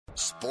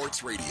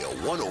Sports Radio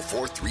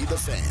 104.3 The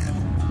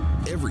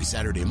Fan. Every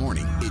Saturday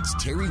morning, it's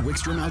Terry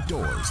Wickstrom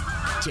Outdoors.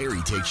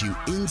 Terry takes you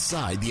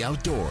inside the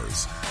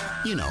outdoors.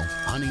 You know,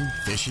 hunting,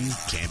 fishing,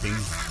 camping.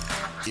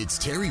 It's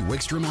Terry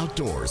Wickstrom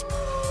Outdoors.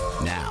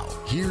 Now,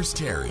 here's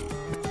Terry.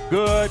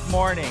 Good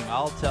morning.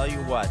 I'll tell you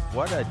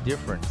what a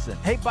difference. And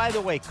hey, by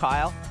the way,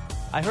 Kyle,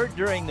 I heard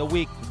during the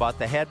week about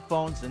the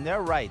headphones, and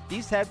they're right.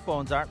 These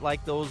headphones aren't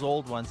like those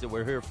old ones that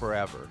were here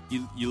forever.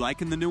 You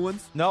liking the new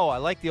ones? No, I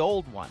like the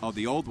old ones. Oh,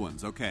 the old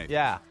ones. Okay.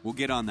 Yeah. We'll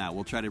get on that.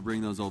 We'll try to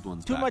bring those old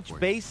ones Too back much for you.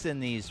 bass in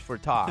these for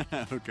talk.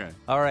 Okay.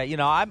 All right. You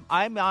know,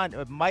 I'm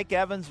on. Mike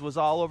Evans was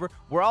all over.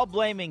 We're all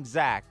blaming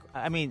Zach.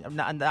 I mean,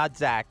 not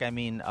Zach. I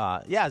mean,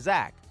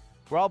 Zach.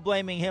 We're all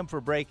blaming him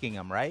for breaking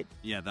him, right?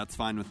 Yeah, that's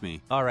fine with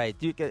me. All right.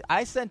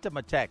 I sent him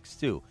a text,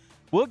 too.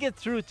 We'll get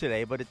through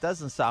today, but it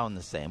doesn't sound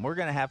the same. We're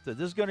going to have to –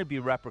 there's going to be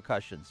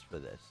repercussions for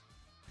this.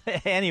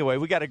 Anyway,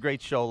 we got a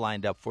great show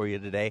lined up for you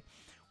today.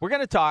 We're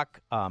going to talk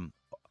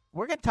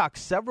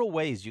several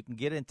ways you can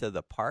get into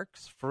the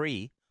parks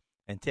free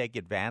and take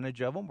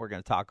advantage of them. We're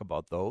going to talk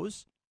about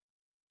those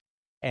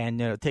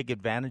and take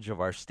advantage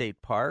of our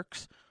state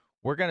parks.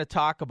 We're going to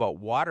talk about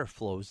water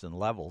flows and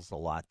levels a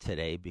lot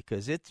today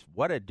because it's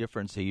what a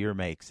difference a year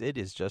makes. It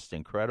is just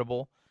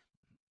incredible.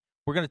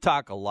 We're going to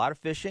talk a lot of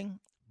fishing,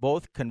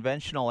 both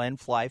conventional and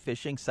fly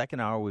fishing.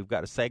 Second hour, we've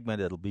got a segment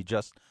that'll be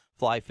just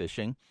fly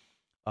fishing.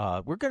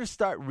 We're going to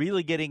start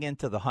really getting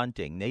into the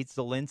hunting. Nate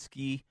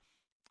Zielinski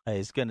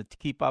is going to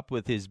keep up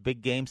with his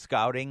big game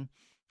scouting,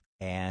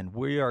 and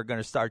we are going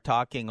to start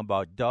talking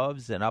about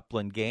doves and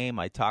upland game.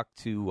 I talked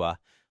to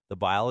the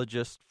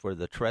biologist for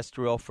the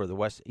terrestrial for the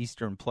West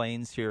Eastern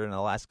Plains here in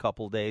the last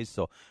couple of days.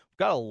 So we've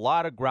got a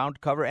lot of ground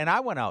cover, and I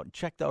went out and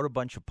checked out a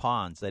bunch of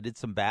ponds. I did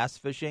some bass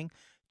fishing.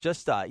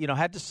 Just, I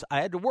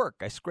had to work.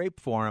 I scraped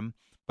for him,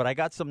 but I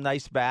got some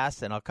nice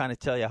bass, and I'll kind of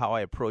tell you how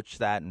I approached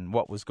that and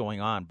what was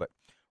going on. But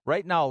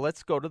right now,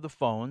 let's go to the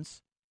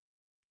phones.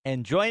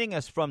 And joining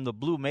us from the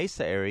Blue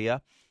Mesa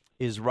area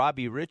is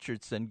Robbie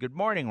Richardson. Good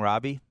morning,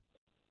 Robbie.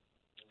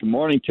 Good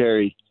morning,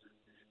 Terry.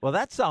 Well,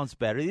 that sounds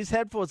better. These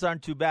headphones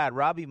aren't too bad.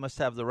 Robbie must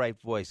have the right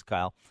voice,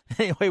 Kyle.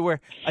 Anyway,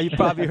 you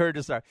probably heard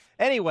us.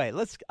 Anyway,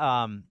 let's.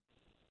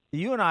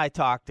 You and I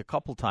talked a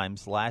couple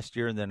times last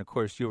year, and then, of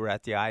course, you were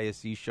at the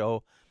ISE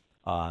show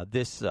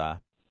this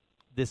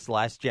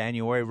last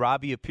January.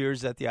 Robbie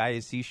appears at the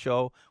ISE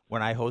show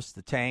when I host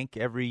the Tank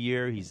every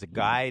year. He's a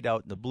guide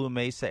out in the Blue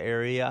Mesa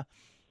area,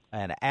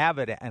 an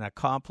avid and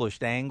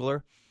accomplished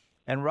angler.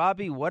 And,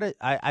 Robbie,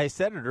 I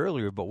said it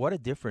earlier, but what a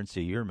difference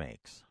a year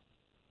makes.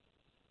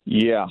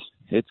 Yeah,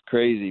 it's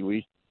crazy.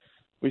 We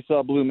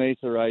saw Blue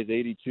Mesa rise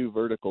 82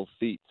 vertical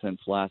feet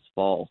since last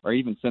fall, or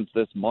even since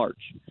this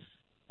March.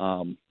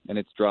 And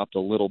it's dropped a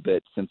little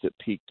bit since it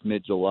peaked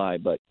mid-July,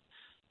 but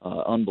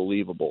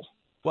unbelievable.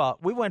 Well,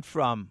 we went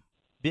from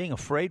being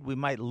afraid we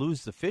might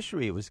lose the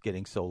fishery, it was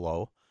getting so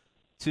low,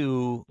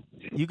 to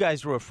you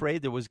guys were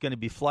afraid there was going to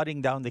be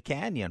flooding down the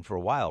canyon for a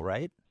while,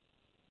 right?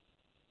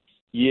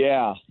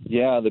 Yeah.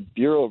 The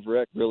Bureau of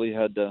Rec really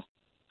had to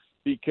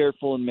be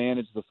careful and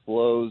manage the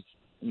flows,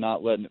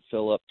 not letting it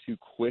fill up too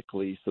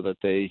quickly so that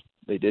they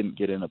didn't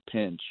get in a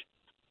pinch.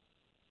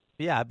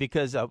 Yeah,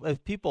 because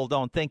if people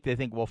don't think, they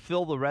think, well,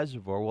 fill the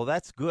reservoir. Well,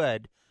 that's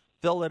good.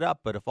 Fill it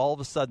up. But if all of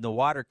a sudden the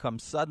water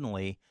comes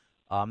suddenly,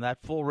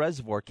 that full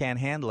reservoir can't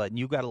handle it, and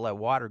you've got to let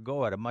water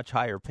go at a much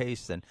higher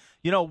pace. And,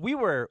 we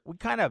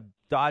kind of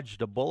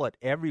dodged a bullet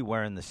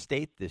everywhere in the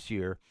state this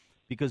year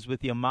because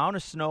with the amount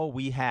of snow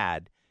we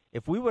had,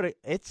 if we would have,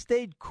 it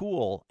stayed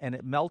cool and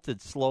it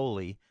melted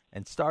slowly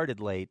and started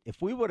late.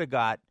 If we would have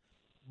got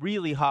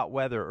really hot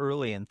weather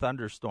early and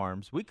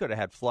thunderstorms, we could have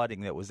had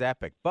flooding that was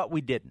epic, but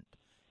we didn't.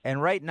 And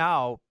right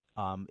now,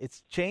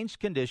 it's changed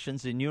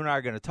conditions, and you and I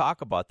are going to talk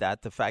about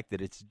that, the fact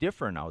that it's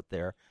different out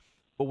there.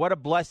 But what a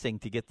blessing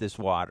to get this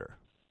water.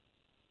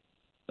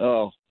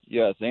 Oh,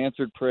 yes,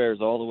 answered prayers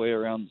all the way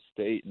around the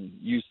state, and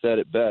you said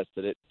it best,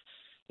 that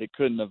it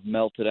couldn't have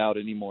melted out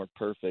any more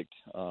perfect.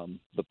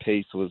 The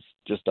pace was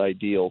just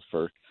ideal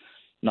for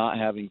not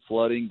having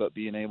flooding, but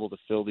being able to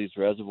fill these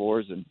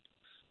reservoirs, and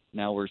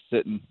now we're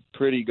sitting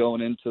pretty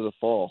going into the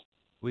fall.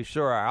 We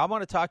sure are. I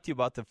want to talk to you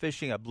about the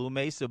fishing at Blue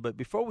Mesa, but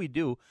before we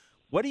do,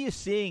 what are you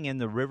seeing in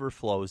the river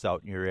flows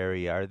out in your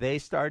area? Are they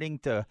starting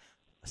to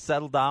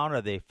settle down?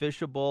 Are they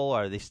fishable?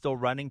 Are they still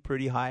running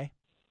pretty high?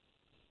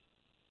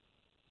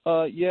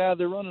 Yeah,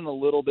 they're running a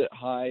little bit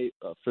high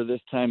for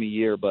this time of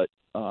year, but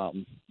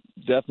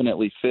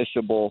definitely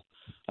fishable.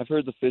 I've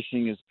heard the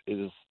fishing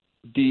is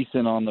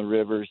decent on the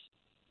rivers,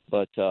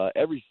 but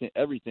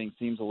everything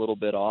seems a little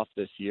bit off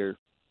this year,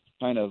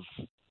 kind of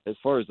as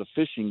far as the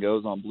fishing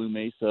goes on Blue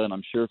Mesa, and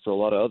I'm sure for a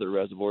lot of other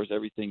reservoirs,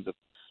 everything's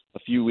a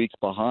few weeks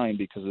behind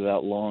because of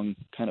that long,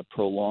 kind of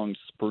prolonged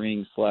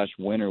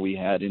spring/winter we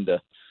had into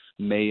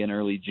May and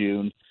early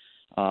June.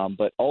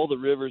 But all the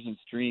rivers and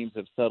streams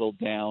have settled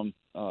down.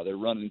 They're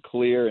running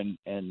clear,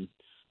 and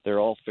they're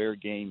all fair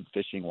game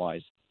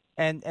fishing-wise.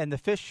 And the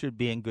fish should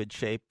be in good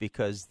shape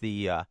because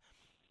the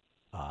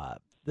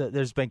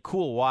there's been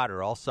cool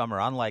water all summer,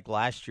 unlike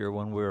last year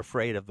when we were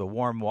afraid of the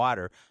warm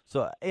water.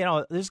 So,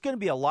 there's going to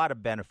be a lot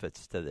of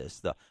benefits to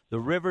this. The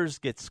rivers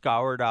get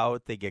scoured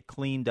out. They get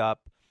cleaned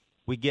up.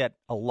 We get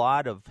a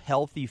lot of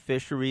healthy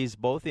fisheries,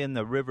 both in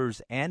the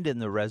rivers and in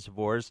the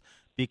reservoirs,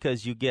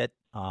 because you get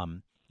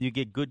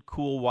good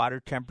cool water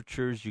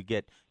temperatures. You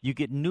get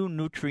new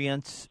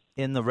nutrients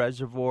in the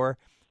reservoir.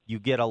 You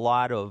get a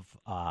lot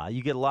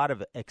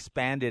of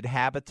expanded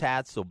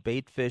habitats, so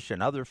bait fish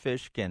and other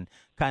fish can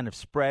kind of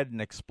spread and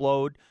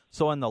explode.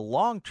 So in the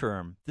long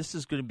term, this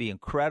is going to be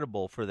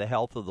incredible for the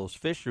health of those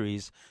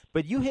fisheries.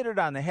 But you hit it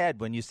on the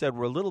head when you said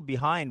we're a little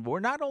behind. We're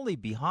not only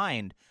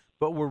behind,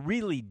 but we're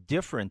really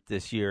different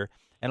this year,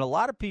 and a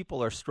lot of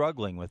people are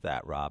struggling with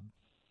that, Rob.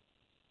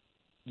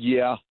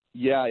 Yeah,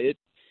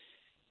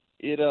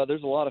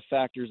 there's a lot of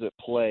factors at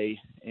play,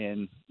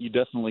 and you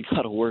definitely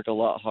got to work a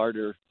lot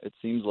harder, it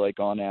seems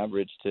like, on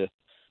average, to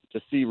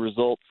see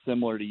results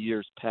similar to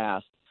years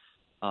past.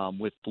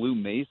 With Blue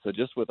Mesa,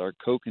 just with our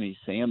kokanee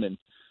salmon,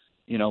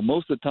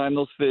 most of the time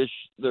those fish,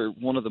 they're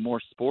one of the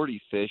more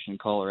sporty fish in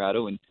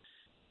Colorado, and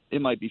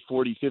it might be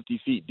 40,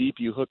 50 feet deep.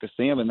 You hook a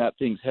salmon, that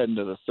thing's heading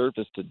to the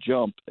surface to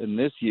jump. And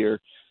this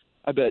year,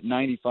 I bet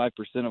 95%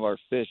 of our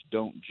fish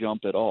don't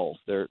jump at all.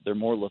 They're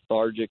more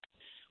lethargic.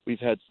 We've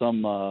had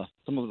some of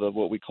the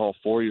what we call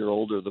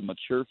 4-year-old or the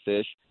mature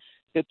fish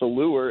hit the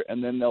lure,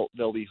 and then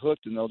they'll be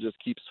hooked and they'll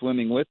just keep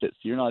swimming with it.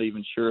 So you're not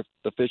even sure if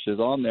the fish is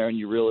on there, and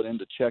you reel it in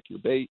to check your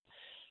bait,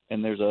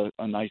 and there's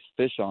a nice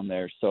fish on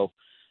there. So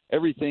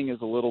everything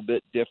is a little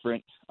bit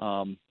different,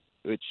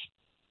 which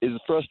is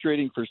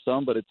frustrating for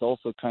some, but it's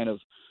also kind of,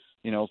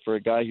 for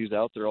a guy who's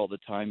out there all the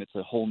time, it's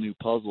a whole new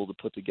puzzle to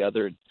put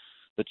together, and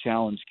the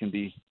challenge can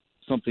be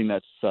something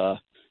that's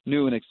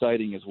new and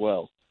exciting as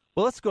well.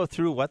 Well, let's go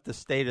through what the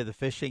state of the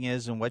fishing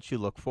is and what you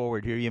look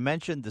forward here. You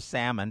mentioned the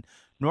salmon.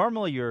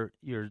 Normally, you're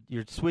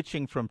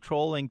switching from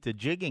trolling to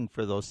jigging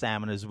for those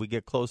salmon as we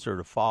get closer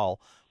to fall.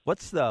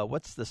 What's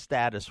the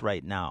status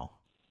right now?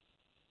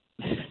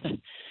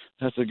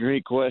 That's a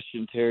great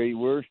question, Terry.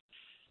 We're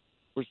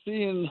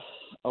seeing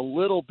a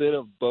little bit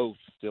of both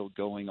still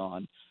going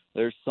on.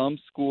 There's some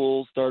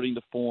schools starting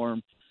to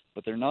form,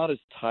 but they're not as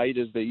tight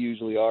as they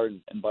usually are.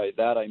 And by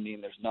that, I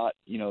mean there's not,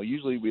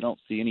 usually we don't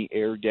see any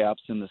air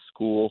gaps in the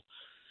school.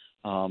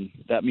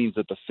 That means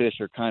that the fish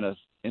are kind of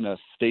in a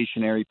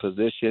stationary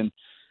position.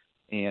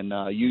 And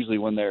usually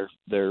when their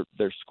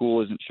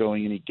school isn't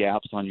showing any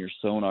gaps on your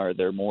sonar,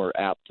 they're more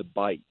apt to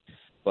bite.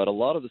 But a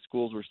lot of the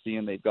schools we're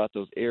seeing, they've got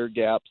those air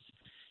gaps,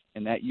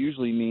 and that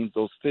usually means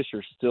those fish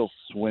are still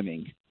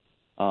swimming.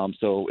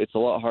 So it's a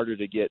lot harder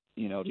to get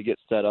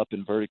set up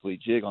and vertically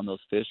jig on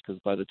those fish,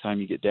 because by the time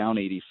you get down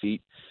 80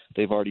 feet,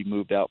 they've already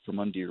moved out from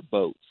under your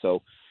boat.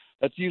 So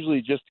that's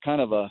usually just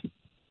kind of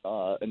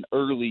an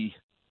early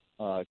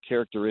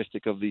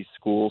characteristic of these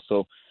schools.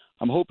 So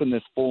I'm hoping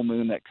this full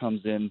moon that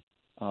comes in,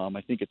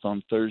 I think it's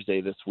on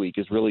Thursday this week,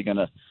 is really going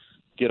to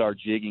get our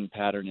jigging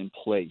pattern in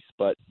place.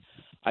 But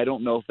I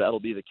don't know if that'll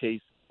be the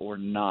case or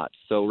not.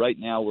 So right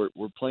now we're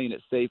playing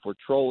it safe. We're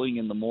trolling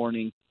in the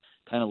morning,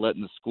 kind of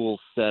letting the school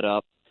set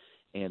up,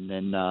 and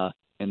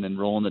then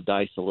rolling the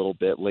dice a little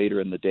bit later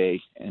in the day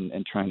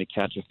and trying to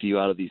catch a few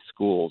out of these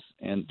schools.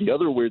 And the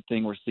other weird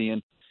thing we're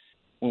seeing,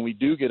 when we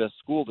do get a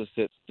school to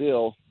sit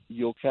still,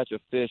 you'll catch a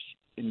fish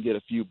and get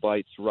a few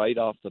bites right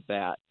off the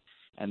bat.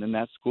 And then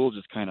that school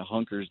just kind of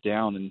hunkers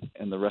down,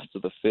 and the rest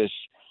of the fish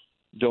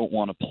don't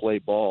want to play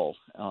ball.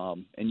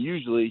 And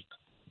usually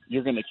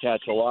you're going to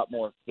catch a lot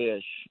more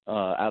fish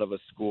out of a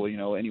school,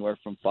 anywhere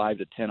from 5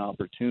 to 10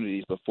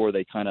 opportunities before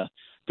they kind of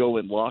go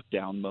in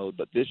lockdown mode.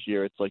 But this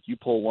year it's like you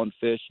pull one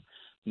fish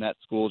and that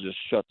school just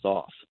shuts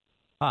off.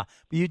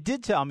 You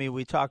did tell me,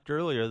 we talked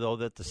earlier, though,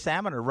 that the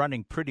salmon are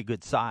running pretty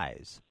good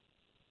size.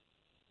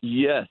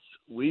 Yes.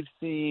 We've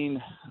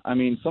seen,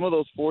 some of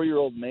those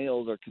 4-year-old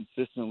males are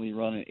consistently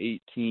running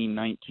 18,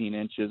 19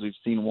 inches. We've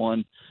seen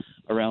one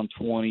around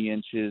 20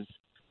 inches.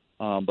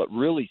 But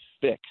really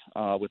thick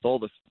with all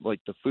the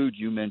food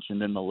you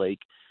mentioned in the lake.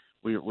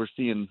 We're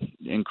seeing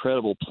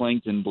incredible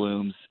plankton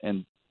blooms,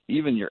 and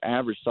even your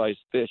average sized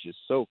fish is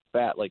so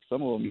fat. Like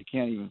some of them you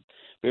can't even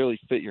barely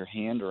fit your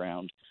hand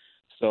around.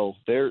 So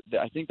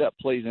I think that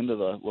plays into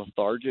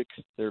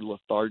their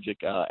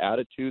lethargic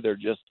attitude.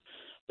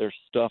 They're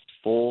stuffed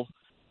full.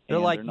 They're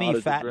like me,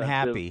 fat and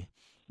happy.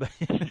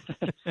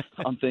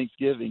 On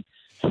Thanksgiving.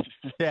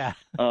 Yeah.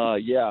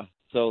 Yeah.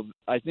 So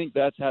I think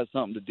that has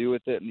something to do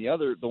with it. And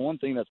the one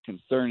thing that's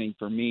concerning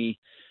for me,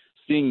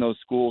 seeing those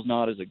schools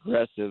not as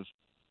aggressive,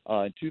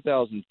 in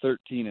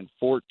 2013 and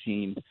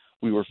 14,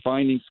 we were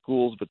finding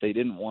schools, but they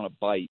didn't want to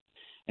bite.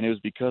 And it was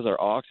because our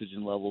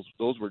oxygen levels,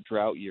 those were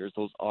drought years,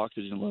 those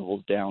oxygen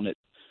levels down at,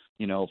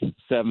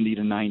 70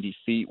 to 90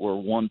 feet were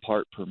 1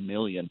 part per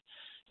million.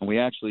 And we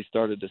actually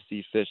started to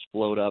see fish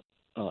float up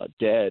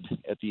dead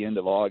at the end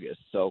of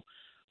August. So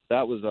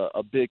that was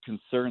a big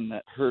concern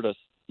that hurt us,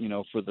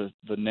 for the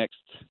next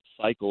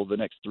cycle, the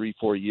next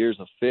 3-4 years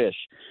of fish.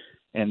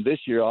 And this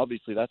year,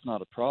 obviously, that's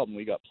not a problem.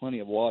 We got plenty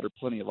of water,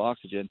 plenty of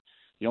oxygen.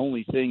 The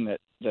only thing that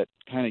that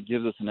kind of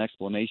gives us an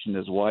explanation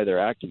as why they're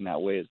acting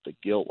that way is the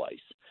gill lice.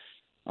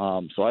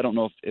 So I don't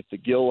know if the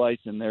gill lice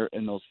in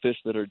those fish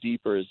that are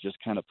deeper is just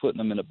kind of putting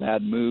them in a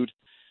bad mood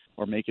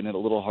or making it a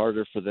little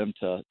harder for them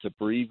to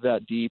breathe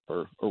that deep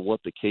or what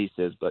the case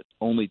is, but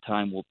only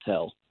time will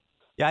tell.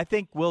 Yeah, I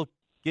think we'll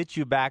get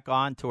you back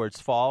on towards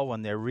fall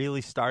when they're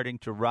really starting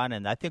to run,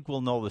 and I think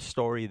we'll know the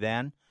story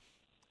then,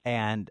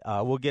 and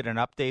we'll get an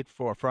update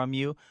from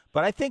you.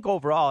 But I think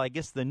overall, I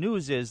guess the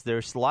news is there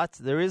is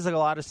a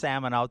lot of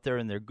salmon out there,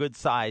 and they're good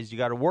size. You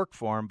got to work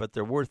for them, but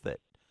they're worth it.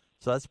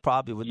 So that's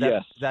probably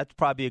that's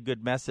probably a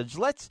good message.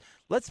 Let's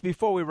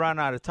before we run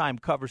out of time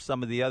cover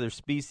some of the other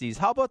species.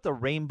 How about the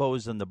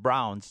rainbows and the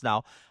browns?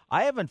 Now,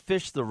 I haven't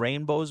fished the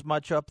rainbows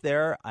much up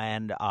there,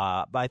 and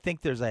but I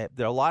think there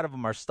are a lot of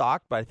them are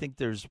stocked, but I think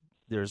there's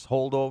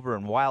holdover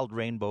and wild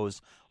rainbows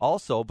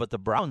also, but the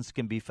browns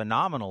can be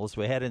phenomenal as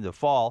we head into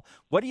fall.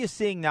 What are you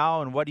seeing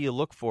now, and what do you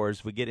look for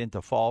as we get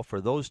into fall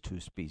for those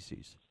two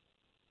species?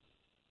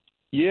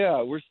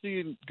 Yeah, we're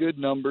seeing good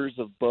numbers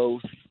of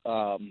both.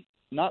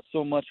 Not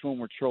so much when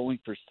we're trolling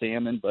for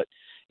salmon, but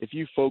if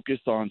you focus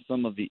on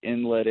some of the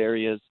inlet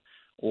areas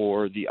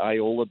or the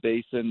Iola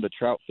Basin, the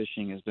trout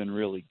fishing has been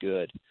really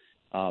good.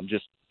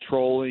 Just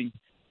trolling.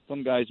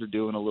 Some guys are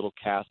doing a little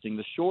casting.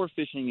 The shore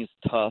fishing is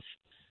tough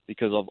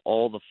because of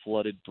all the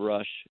flooded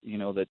brush,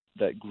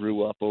 that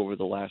grew up over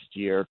the last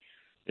year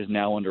is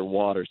now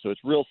underwater. So it's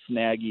real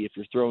snaggy. If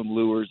you're throwing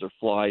lures or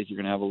flies, you're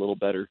going to have a little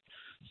better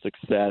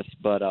success.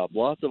 But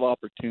lots of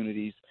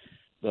opportunities.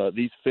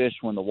 These fish,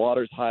 when the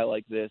water's high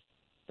like this,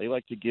 they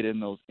like to get in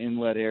those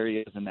inlet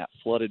areas and that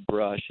flooded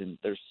brush, and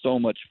there's so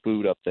much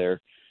food up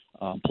there.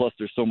 Plus,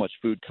 there's so much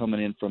food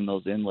coming in from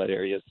those inlet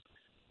areas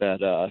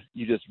that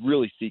you just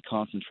really see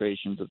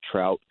concentrations of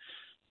trout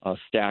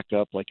stack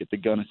up, like at the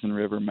Gunnison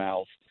River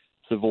mouth,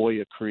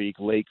 Savoia Creek,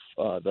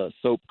 the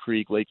Soap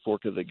Creek, Lake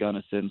Fork of the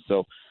Gunnison.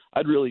 So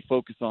I'd really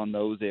focus on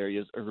those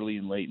areas early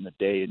and late in the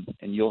day,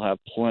 and you'll have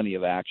plenty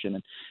of action.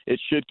 And it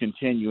should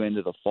continue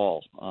into the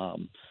fall.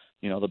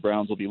 The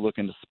Browns will be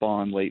looking to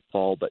spawn late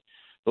fall, but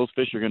those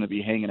fish are going to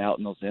be hanging out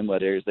in those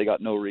inlet areas. They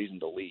got no reason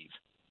to leave.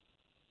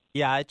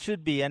 Yeah, it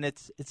should be, and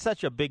it's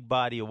such a big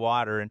body of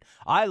water, and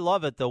I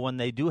love it, though, when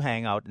they do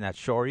hang out in that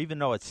shore, even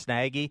though it's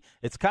snaggy.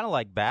 It's kind of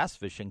like bass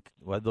fishing,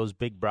 those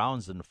big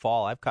browns in the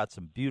fall. I've caught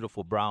some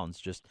beautiful browns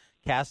just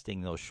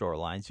casting those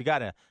shorelines. You got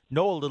to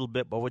know a little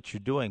bit about what you're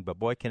doing, but,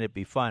 boy, can it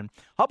be fun.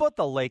 How about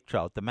the lake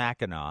trout, the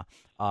Mackinaw?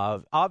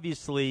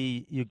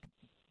 Obviously,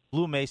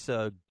 Blue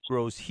Mesa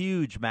grows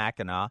huge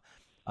Mackinaw.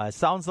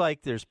 Sounds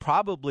like there's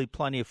probably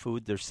plenty of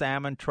food. There's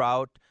salmon,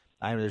 trout,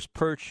 there's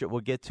perch that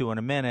we'll get to in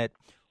a minute.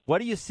 What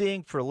are you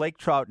seeing for lake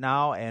trout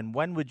now, and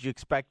when would you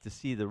expect to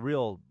see the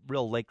real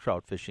lake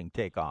trout fishing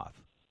take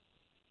off?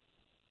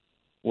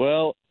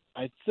 Well,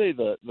 I'd say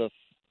the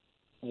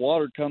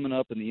water coming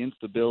up and the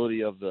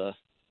instability of the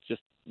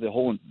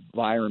whole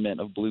environment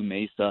of Blue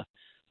Mesa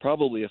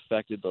probably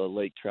affected the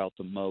lake trout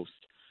the most.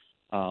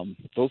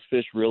 Those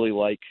fish really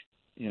like,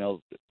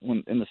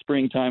 when in the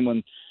springtime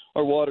when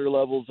our water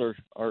levels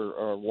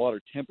our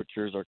water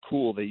temperatures are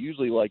cool, they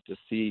usually like to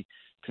see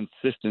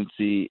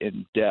consistency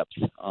and depth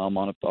on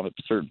a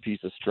certain piece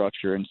of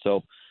structure. And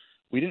so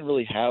we didn't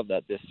really have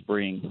that this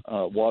spring.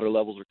 Water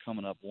levels are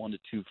coming up 1 to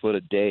 2 foot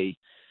a day.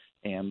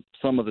 And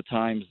some of the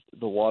times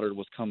the water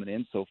was coming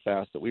in so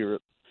fast that we were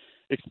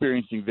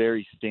experiencing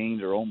very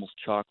stained or almost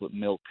chocolate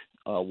milk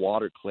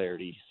water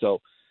clarity.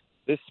 So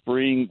this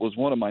spring was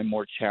one of my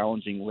more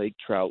challenging lake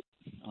trout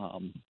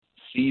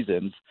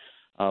seasons.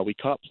 We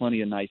caught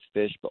plenty of nice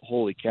fish, but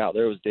holy cow,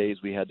 there was days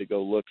we had to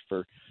go look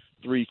for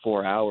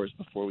 3-4 hours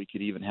before we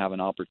could even have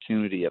an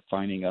opportunity at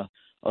finding a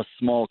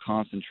small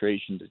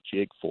concentration to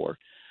jig for.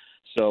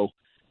 So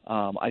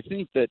I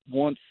think that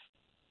once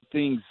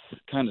things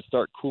kind of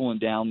start cooling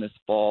down this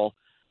fall,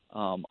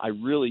 we're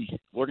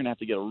going to have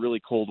to get a really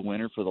cold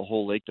winter for the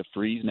whole lake to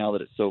freeze now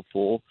that it's so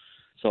full.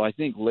 So I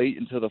think late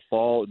into the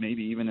fall,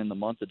 maybe even in the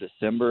month of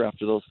December,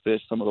 after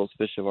some of those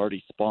fish have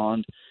already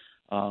spawned,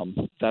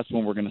 that's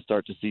when we're going to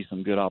start to see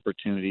some good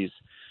opportunities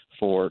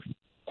for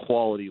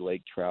quality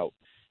lake trout.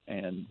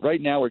 And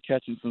right now we're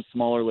catching some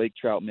smaller lake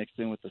trout mixed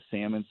in with the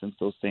salmon, since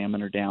those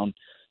salmon are down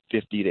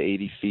 50 to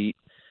 80 feet.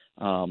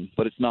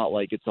 But it's not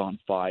like it's on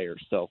fire.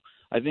 So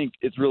I think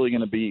it's really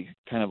going to be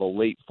kind of a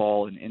late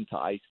fall and into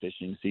ice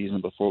fishing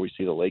season before we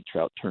see the lake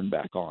trout turn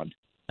back on.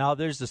 Now,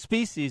 there's a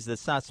species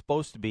that's not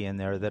supposed to be in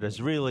there that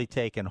has really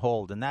taken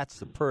hold, and that's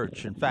the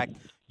perch. In fact,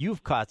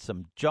 you've caught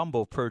some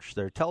jumbo perch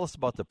there. Tell us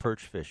about the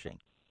perch fishing.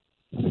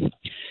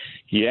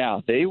 Yeah,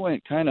 they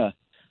went kind of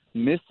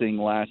missing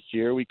last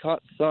year. We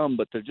caught some,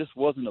 but there just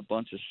wasn't a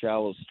bunch of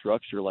shallow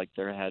structure like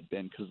there had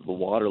been because of the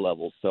water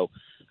levels. So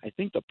I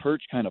think the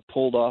perch kind of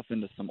pulled off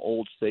into some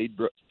old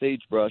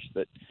sagebrush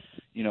that,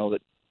 that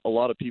a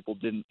lot of people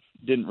didn't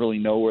really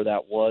know where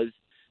that was.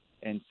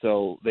 And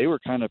so they were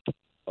kind of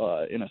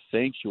in a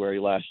sanctuary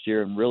last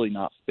year and really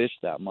not fished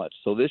that much.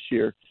 So this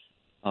year,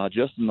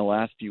 just in the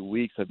last few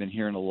weeks, I've been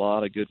hearing a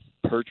lot of good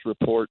perch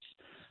reports,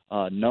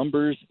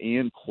 numbers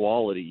and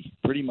quality.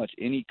 Pretty much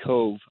any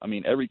cove,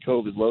 every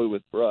cove is loaded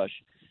with brush.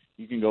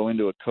 You can go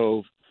into a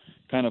cove,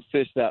 kind of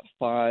fish that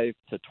 5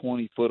 to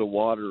 20 foot of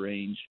water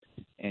range,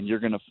 and you're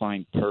going to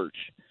find perch.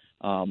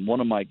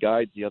 One of my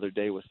guides the other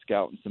day was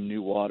scouting some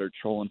new water,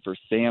 trolling for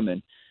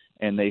salmon,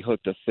 and they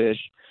hooked a fish.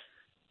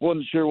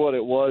 Wasn't sure what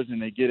it was,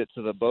 and they get it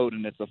to the boat,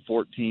 and it's a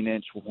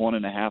 14-inch,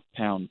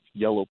 1.5-pound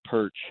yellow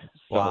perch.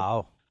 So,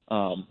 wow.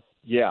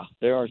 Yeah,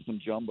 there are some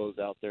jumbos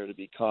out there to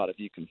be caught if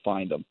you can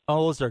find them.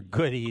 Oh, those are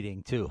good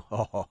eating, too.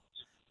 Oh,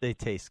 they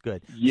taste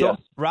good. Yes.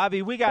 So,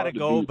 Robbie, we got to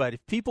go, but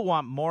if people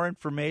want more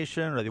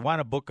information or they want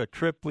to book a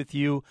trip with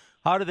you,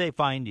 how do they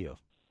find you?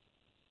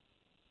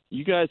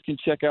 You guys can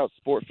check out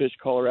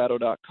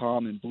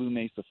sportfishcolorado.com and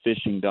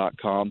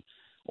bluemesafishing.com,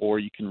 or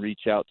you can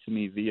reach out to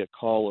me via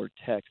call or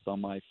text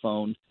on my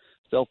phone.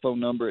 Cell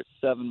phone number is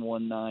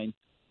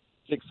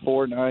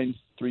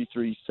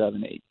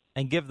 719-649-3378.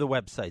 And give the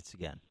websites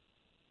again.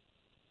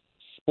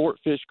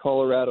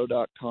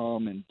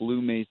 sportfishcolorado.com and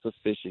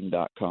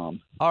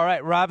bluemesafishing.com. All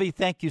right, Robbie,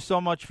 thank you so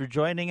much for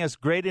joining us.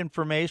 Great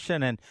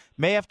information, and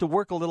may have to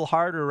work a little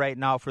harder right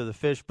now for the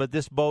fish, but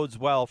this bodes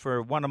well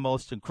for one of the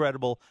most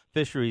incredible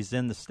fisheries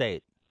in the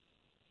state.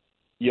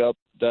 Yep,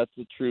 that's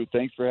the truth.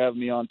 Thanks for having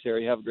me on,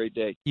 Terry. Have a great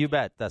day. You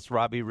bet. That's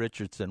Robbie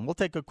Richardson. We'll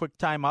take a quick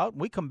time out.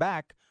 When we come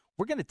back,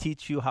 we're going to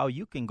teach you how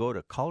you can go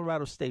to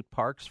Colorado State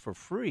Parks for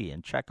free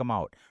and check them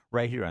out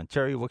right here on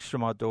Terry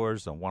Wickstrom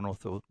Outdoors on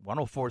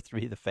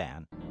 104.3 The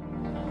Fan.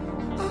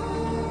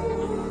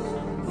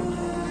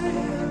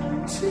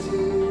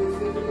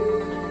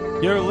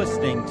 You're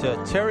listening to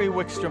Terry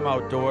Wickstrom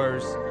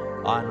Outdoors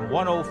on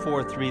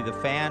 104.3 The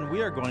Fan.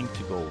 We are going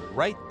to go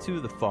right to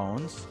the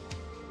phones.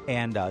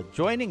 And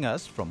joining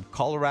us from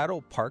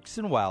Colorado Parks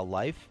and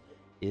Wildlife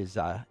is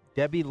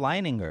Debbie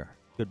Leininger.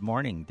 Good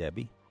morning,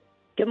 Debbie.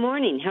 Good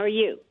morning. How are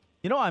you?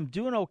 You know, I'm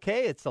doing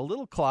okay. It's a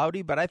little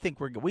cloudy, but I think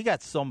we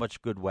got so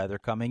much good weather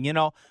coming. You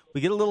know,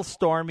 we get a little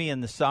stormy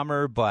in the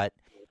summer, but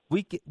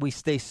we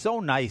stay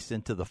so nice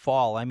into the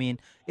fall. I mean,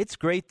 it's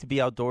great to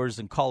be outdoors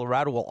in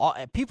Colorado. Well,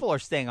 people are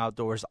staying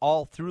outdoors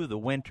all through the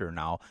winter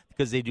now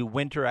because they do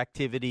winter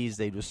activities.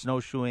 They do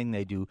snowshoeing.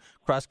 They do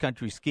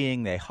cross-country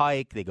skiing. They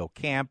hike. They go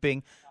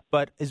camping.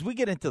 But as we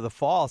get into the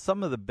fall,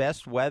 some of the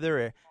best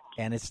weather,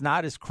 and it's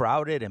not as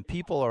crowded, and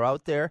people are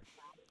out there.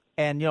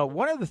 And, you know,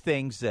 one of the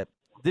things that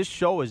this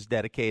show is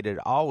dedicated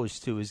always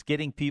to is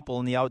getting people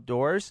in the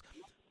outdoors.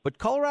 But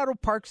Colorado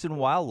Parks and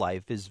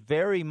Wildlife is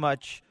very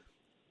much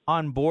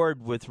on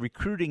board with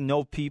recruiting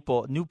new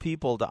people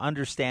to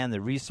understand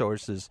the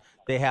resources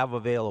they have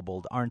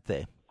available, aren't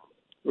they?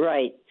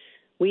 Right.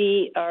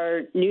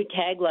 Our new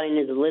tagline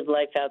is Live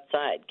Life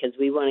Outside, because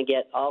we want to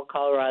get all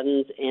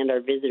Coloradans and our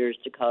visitors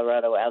to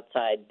Colorado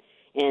outside.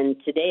 And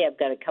today I've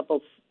got a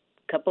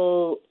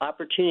couple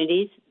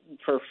opportunities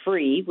for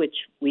free, which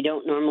we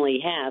don't normally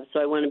have, so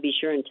I want to be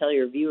sure and tell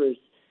your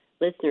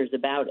listeners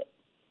about it.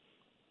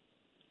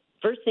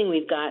 First thing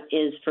we've got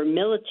is for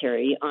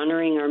military,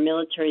 honoring our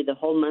military the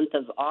whole month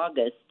of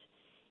August,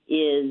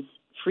 is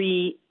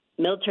free.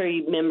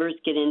 Military members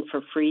get in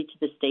for free to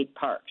the state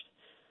parks.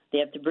 They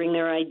have to bring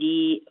their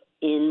ID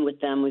in with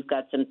them. We've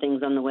got some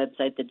things on the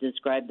website that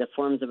describe the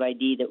forms of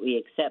ID that we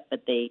accept,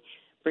 but they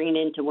bring it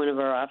into one of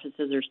our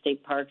offices or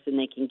state parks, and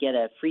they can get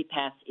a free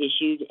pass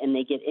issued, and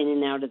they get in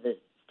and out of the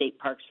state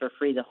parks for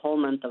free the whole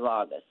month of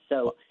August.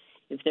 So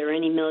if there are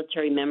any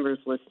military members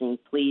listening,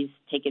 please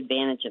take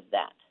advantage of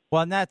that.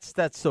 Well, and that's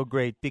so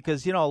great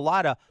because, you know,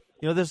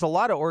 there's a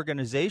lot of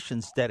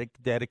organizations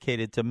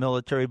dedicated to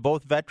military,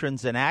 both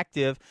veterans and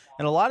active,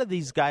 and a lot of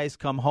these guys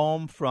come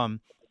home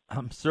from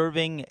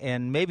serving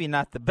in maybe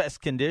not the best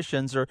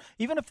conditions, or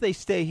even if they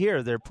stay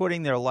here, they're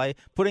putting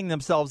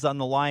themselves on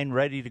the line,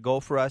 ready to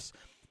go for us.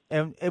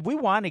 And if we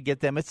want to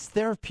get them, it's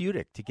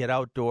therapeutic to get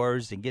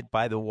outdoors and get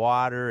by the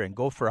water and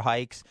go for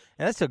hikes,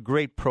 and that's a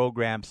great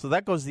program. So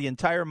that goes the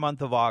entire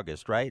month of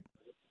August, right?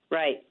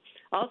 Right.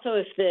 Also,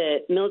 if the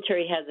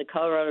military has a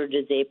Colorado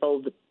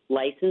Disabled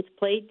license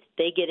plate,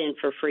 they get in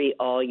for free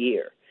all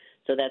year.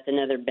 So that's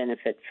another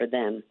benefit for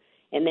them.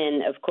 And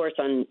then, of course,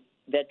 on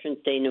Veterans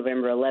Day,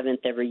 November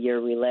 11th, every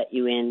year we let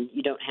you in.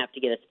 You don't have to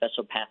get a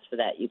special pass for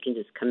that. You can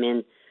just come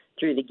in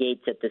through the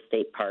gates at the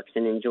state parks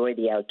and enjoy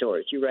the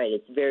outdoors. You're right.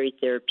 It's very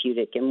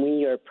therapeutic, and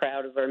we are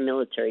proud of our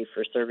military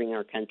for serving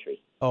our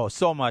country. Oh,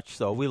 so much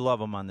so. We love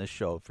them on this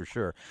show for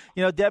sure.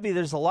 You know, Debbie,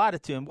 there's a lot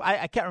of them.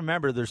 I can't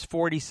remember. There's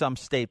 40-some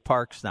state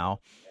parks now.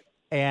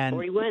 And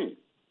 41.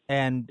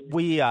 And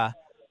a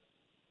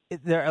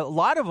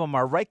lot of them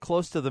are right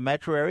close to the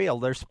metro area.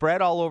 They're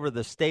spread all over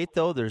the state,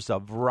 though. There's a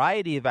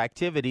variety of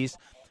activities.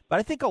 But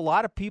I think a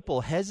lot of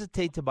people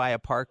hesitate to buy a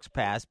parks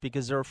pass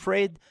because they're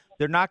afraid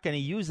they're not going to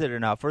use it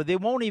enough, or they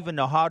won't even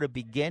know how to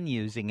begin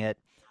using it.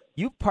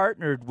 You've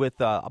partnered with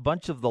a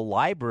bunch of the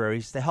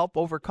libraries to help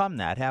overcome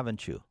that,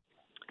 haven't you?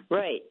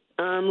 Right.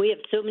 We have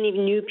so many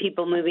new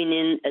people moving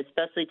in,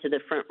 especially to the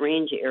Front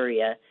Range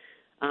area.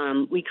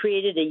 We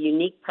created a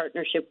unique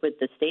partnership with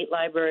the state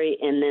library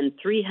and then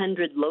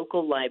 300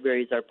 local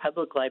libraries, our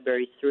public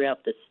libraries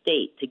throughout the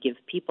state, to give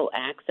people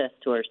access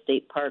to our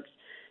state parks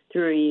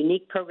through a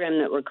unique program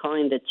that we're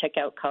calling the Check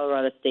Out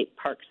Colorado State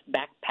Parks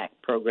Backpack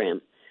Program.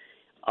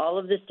 all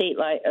of the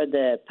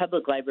the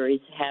public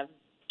libraries have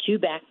 2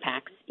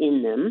 backpacks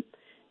in them.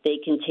 They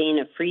contain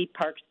a free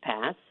parks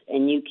pass,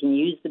 and you can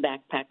use the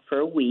backpack for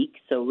a week.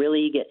 So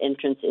really you get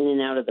entrance in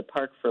and out of the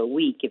park for a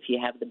week if you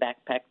have the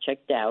backpack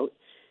checked out.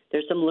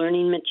 There's some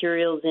learning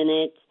materials in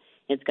it.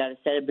 It's got a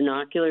set of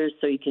binoculars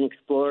so you can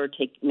explore,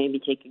 maybe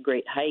take a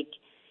great hike,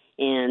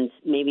 and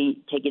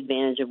maybe take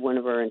advantage of one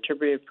of our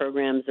interpretive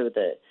programs or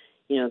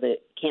the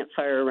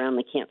campfire around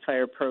the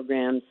campfire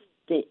programs.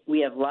 We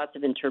have lots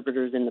of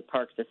interpreters in the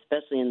parks,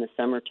 especially in the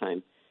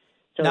summertime.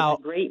 So it's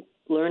a great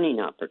learning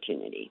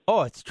opportunity.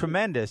 Oh, it's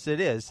tremendous. It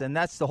is. And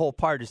that's the whole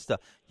part, is to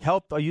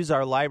help use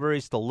our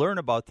libraries to learn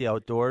about the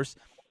outdoors.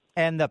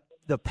 And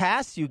the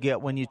pass you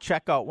get when you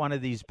check out one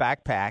of these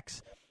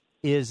backpacks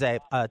is a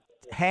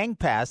hang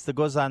pass that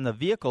goes on the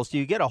vehicle. So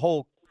you get a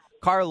whole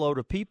carload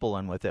of people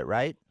in with it,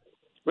 right?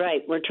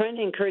 Right. We're trying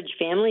to encourage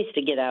families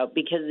to get out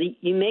because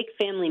you make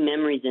family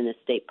memories in a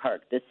state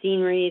park. The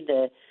scenery,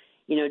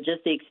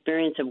 just the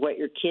experience of what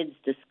your kids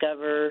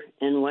discover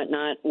and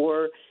whatnot,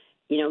 or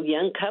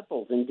young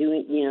couples and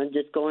doing,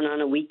 just going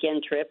on a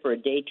weekend trip or a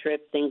day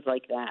trip, things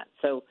like that.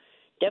 So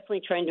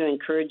definitely trying to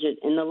encourage it.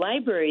 And the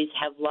libraries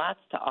have lots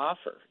to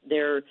offer.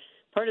 They're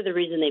part of the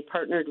reason they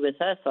partnered with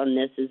us on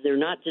this is they're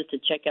not just to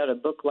check out a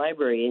book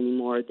library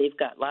anymore. They've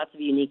got lots of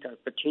unique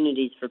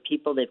opportunities for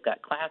people. They've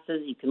got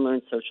classes. You can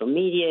learn social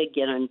media,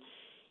 get on,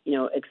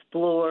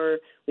 explore.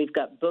 We've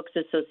got books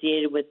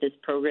associated with this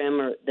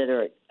program that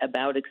are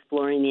about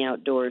exploring the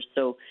outdoors.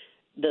 So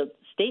the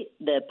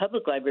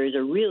public libraries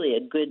are really a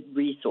good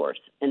resource,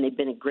 and they've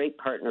been a great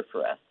partner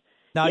for us.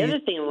 Now, the other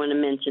thing I want to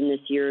mention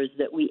this year is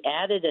that we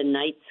added a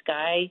night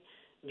sky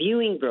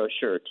viewing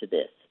brochure to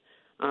this.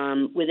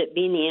 With it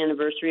being the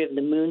anniversary of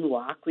the moon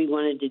walk, we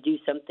wanted to do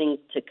something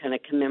to kind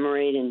of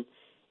commemorate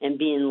and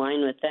be in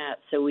line with that.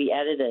 So we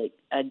added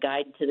a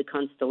guide to the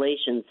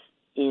constellations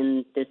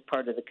in this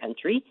part of the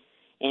country.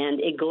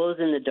 And it glows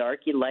in the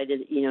dark. You light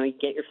it, you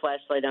get your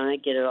flashlight on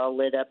it, get it all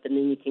lit up, and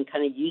then you can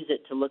kind of use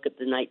it to look at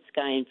the night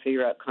sky and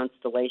figure out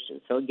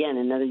constellations. So, again,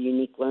 another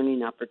unique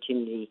learning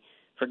opportunity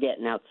for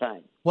getting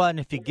outside. Well, and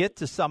if you get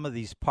to some of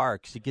these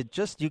parks, you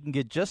can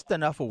get just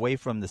enough away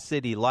from the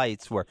city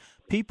lights where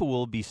people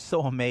will be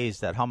so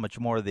amazed at how much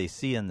more they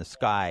see in the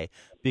sky,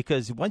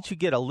 because once you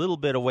get a little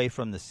bit away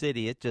from the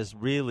city, it just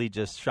really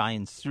just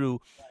shines through.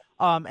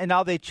 And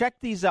now they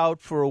check these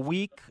out for a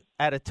week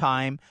at a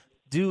time.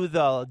 Do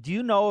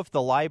you know if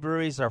the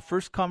libraries are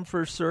first come,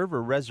 first serve,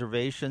 or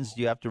reservations?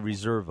 Do you have to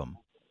reserve them?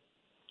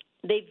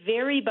 They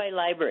vary by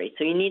library,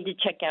 so you need to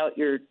check out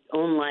your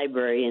own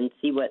library and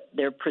see what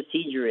their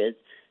procedure is.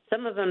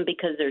 Some of them,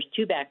 because there's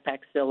 2 backpacks,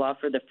 they'll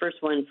offer the first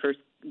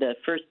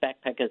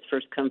backpack is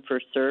first come,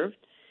 first served,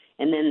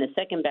 and then the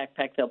second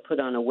backpack they'll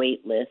put on a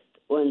wait list,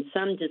 and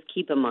some just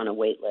keep them on a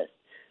wait list.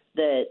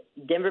 The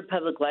Denver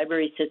Public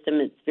Library system,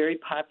 it's very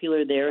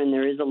popular there, and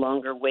there is a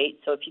longer wait.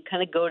 So if you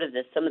kind of go to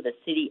some of the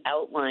city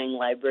outlying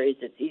libraries,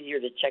 it's easier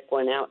to check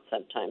one out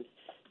sometimes.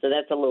 So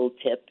that's a little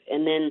tip.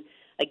 And then,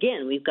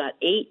 again, we've got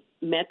 8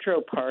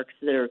 metro parks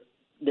that are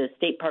the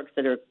state parks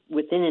that are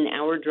within an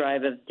hour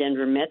drive of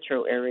Denver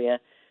metro area.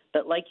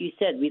 But like you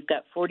said, we've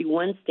got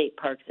 41 state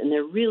parks, and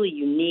they're really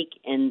unique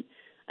and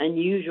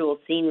unusual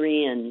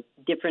scenery and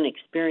different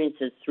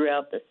experiences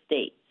throughout the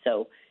state.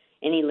 So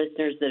any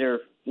listeners that are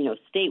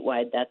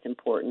statewide, that's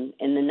important.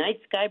 And the night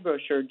sky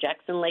brochure,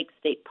 Jackson Lake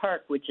State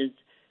Park, which is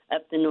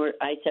up the North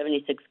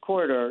I-76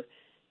 corridor,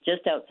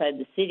 just outside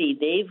the city,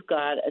 they've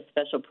got a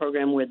special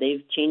program where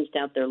they've changed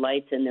out their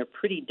lights, and they're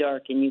pretty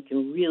dark, and you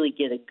can really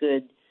get a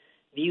good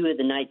view of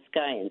the night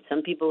sky. And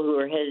some people who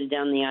are headed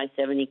down the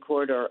I-70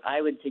 corridor,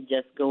 I would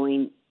suggest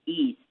going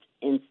east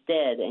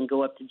instead and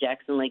go up to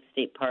Jackson Lake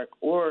State Park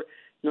or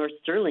North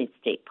Sterling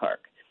State Park.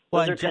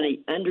 Those are kind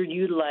of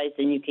underutilized,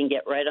 and you can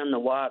get right on the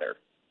water.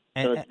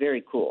 So it's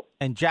very cool.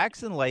 And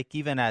Jackson Lake,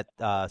 even at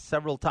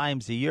several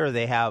times a year,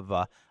 they have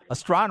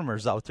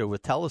astronomers out there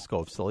with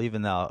telescopes. So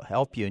even they'll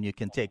help you, and you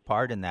can take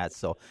part in that.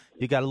 So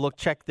you got to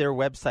check their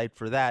website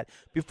for that.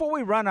 Before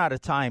we run out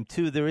of time,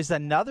 too, there is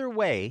another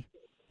way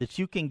that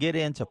you can get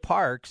into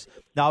parks.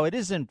 Now, it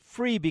isn't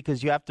free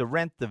because you have to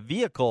rent the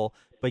vehicle,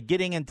 but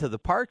getting into the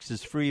parks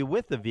is free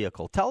with the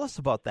vehicle. Tell us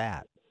about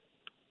that.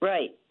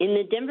 Right. In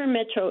the Denver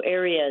metro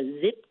area,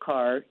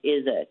 Zipcar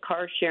is a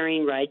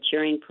car-sharing,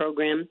 ride-sharing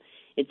program.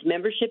 It's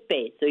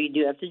membership-based, so you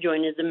do have to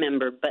join as a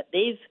member, but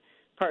they've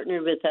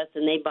partnered with us,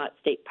 and they bought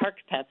state park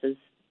passes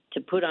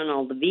to put on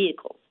all the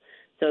vehicles.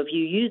 So if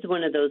you use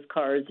one of those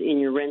cars in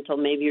your rental,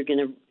 maybe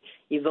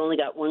you've only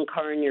got one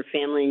car in your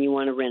family and you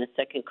want to rent a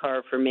second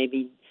car for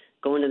maybe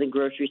going to the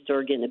grocery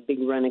store, getting a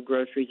big run of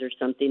groceries or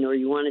something, or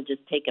you want to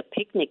just take a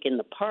picnic in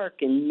the park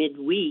in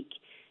midweek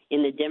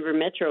in the Denver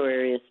metro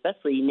area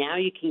especially, now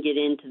you can get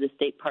into the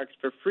state parks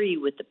for free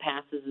with the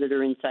passes that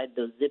are inside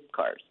those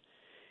Zipcars.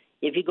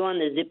 If you go on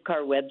the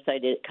Zipcar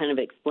website, it kind of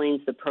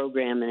explains the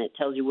program, and it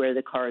tells you where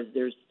the cars,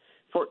 there's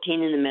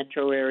 14 in the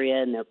metro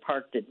area, and they're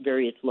parked at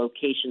various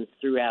locations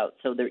throughout.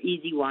 So they're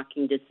easy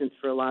walking distance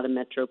for a lot of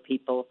metro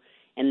people,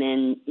 and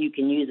then you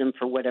can use them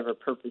for whatever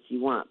purpose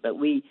you want. But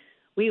we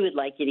we would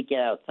like you to get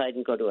outside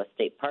and go to a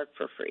state park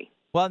for free.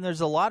 Well, and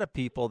there's a lot of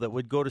people that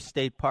would go to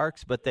state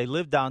parks, but they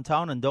live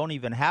downtown and don't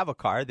even have a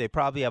car. They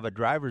probably have a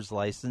driver's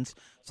license,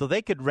 so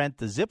they could rent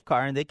the Zip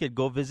car and they could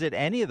go visit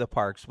any of the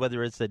parks,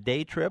 whether it's a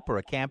day trip or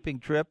a camping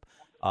trip,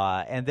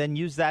 and then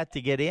use that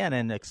to get in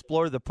and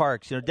explore the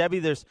parks. You know,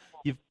 Debbie,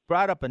 you've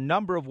brought up a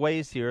number of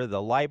ways here: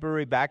 the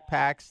library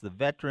backpacks, the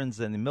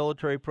veterans and the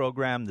military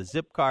program, the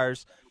Zip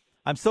cars.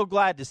 I'm so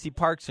glad to see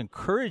parks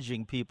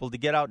encouraging people to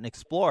get out and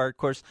explore. Of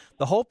course,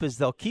 the hope is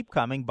they'll keep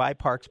coming, buy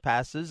parks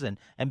passes, and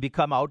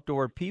become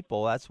outdoor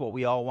people. That's what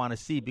we all want to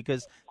see,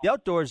 because the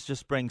outdoors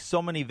just bring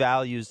so many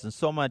values and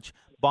so much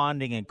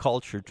bonding and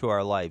culture to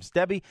our lives.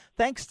 Debbie,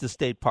 thanks to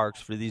state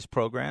parks for these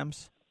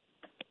programs.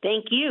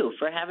 Thank you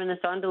for having us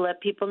on to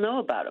let people know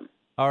about them.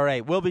 All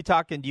right. We'll be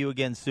talking to you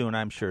again soon,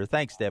 I'm sure.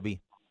 Thanks,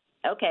 Debbie.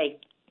 Okay.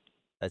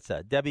 That's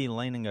Debbie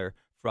Leininger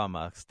from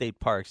State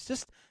Parks.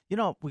 Just, you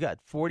know, we got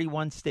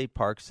 41 state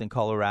parks in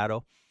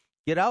Colorado.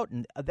 Get out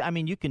and, I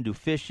mean, you can do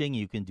fishing,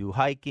 you can do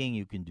hiking,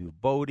 you can do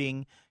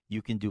boating,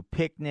 you can do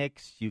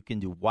picnics, you can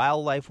do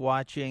wildlife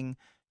watching,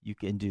 you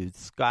can do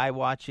sky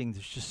watching.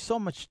 There's just so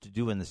much to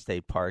do in the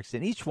state parks,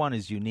 and each one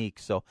is unique.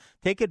 So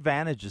take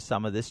advantage of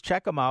some of this,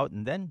 check them out,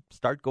 and then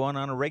start going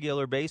on a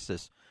regular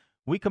basis.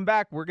 When we come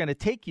back, we're going to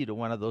take you to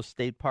one of those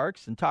state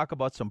parks and talk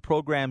about some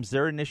programs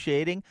they're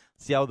initiating,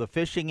 see how the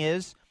fishing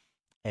is,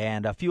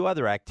 and a few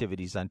other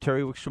activities on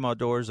Terry Wickstrom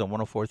Outdoors on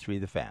 104.3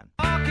 The Fan.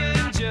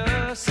 Walking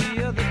just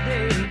the other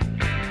day,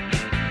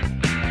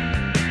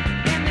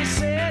 and they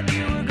said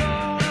you were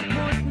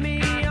gonna put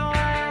me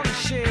on a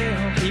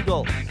shelf.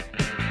 Eagles.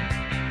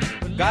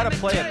 Got to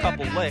play a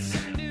couple licks.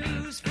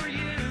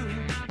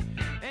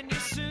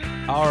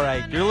 All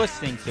right, you're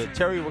listening to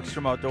Terry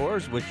Wickstrom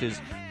Outdoors, which is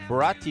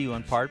brought to you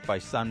in part by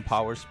Sun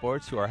Power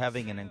Sports, who are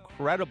having an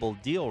incredible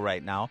deal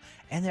right now,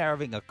 and they're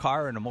having a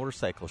car and a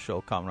motorcycle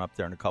show coming up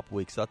there in a couple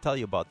weeks. I'll tell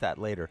you about that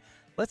later.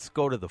 Let's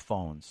go to the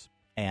phones.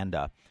 And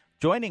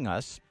joining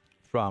us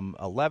from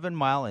 11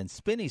 Mile and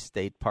Spinney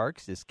State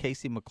Parks is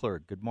Casey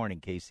McClurg. Good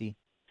morning, Casey.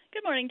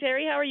 Good morning,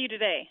 Terry. How are you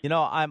today? You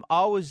know, I'm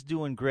always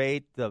doing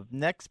great. The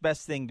next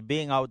best thing to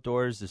being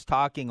outdoors is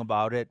talking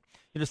about it.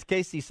 You know,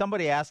 Casey,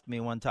 somebody asked me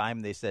one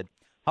time, they said,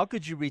 how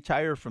could you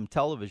retire from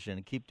television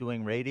and keep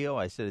doing radio?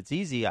 I said, it's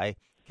easy. I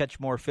catch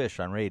more fish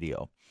on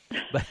radio.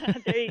 But,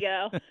 there you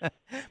go.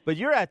 But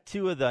you're at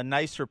two of the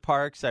nicer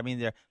parks. I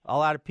mean, a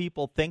lot of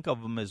people think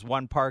of them as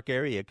one park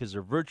area because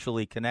they're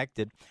virtually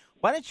connected.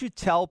 Why don't you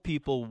tell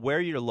people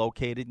where you're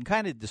located and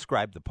kind of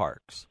describe the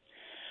parks?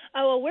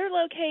 Well, we're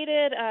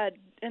located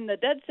in the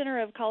dead center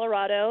of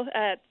Colorado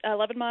at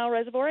 11 Mile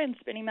Reservoir and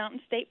Spinney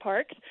Mountain State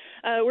Parks.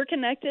 We're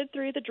connected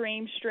through the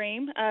Dream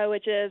Stream,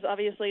 which is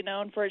obviously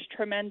known for its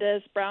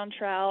tremendous brown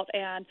trout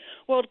and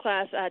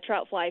world-class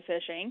trout fly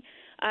fishing.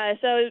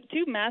 So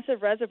two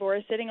massive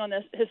reservoirs sitting on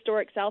this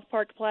historic South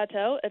Park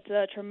Plateau. It's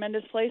a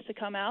tremendous place to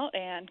come out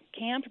and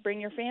camp,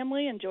 bring your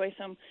family, enjoy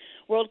some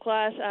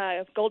world-class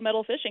gold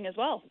medal fishing as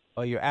well.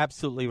 Oh, you're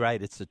absolutely right.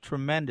 It's a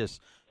tremendous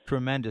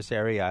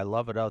area. I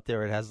love it out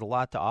there. It has a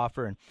lot to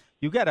offer, and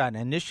you've got an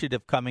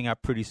initiative coming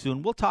up pretty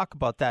soon. We'll talk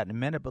about that in a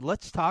minute, but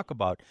let's talk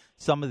about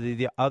some of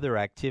the other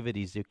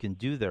activities you can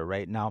do there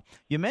right now.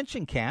 You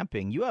mentioned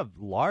camping. You have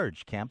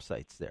large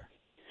campsites there.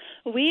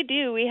 We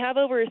do. We have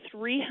over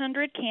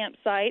 300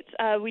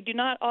 campsites. We do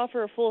not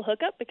offer a full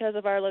hookup because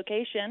of our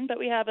location, but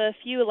we have a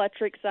few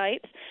electric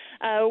sites.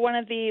 One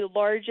of the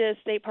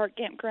largest state park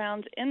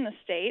campgrounds in the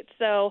state.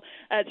 So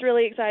it's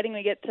really exciting.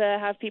 We get to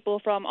have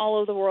people from all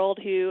over the world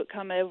who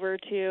come over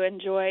to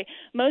enjoy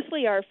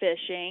mostly our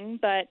fishing,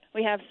 but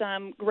we have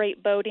some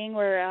great boating.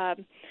 We're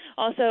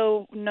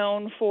also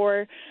known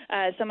for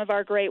some of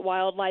our great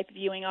wildlife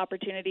viewing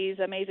opportunities,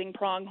 amazing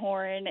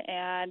pronghorn,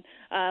 and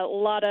a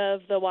lot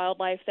of the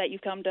wildlife that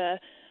you've come to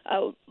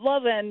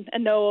love and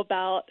know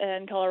about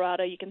in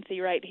Colorado, you can see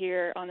right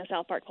here on the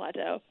South Park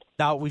Plateau.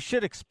 Now, we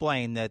should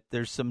explain that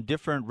there's some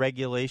different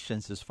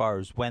regulations as far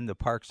as when the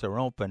parks are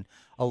open.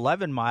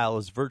 11 Mile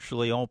is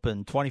virtually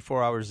open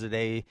 24 hours a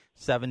day,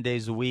 7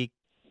 days a week,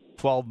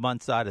 12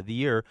 months out of the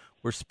year,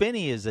 where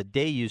Spinney is a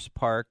day-use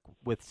park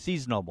with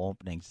seasonal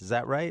openings. Is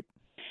that right?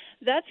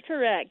 That's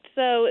correct.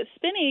 So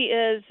Spinney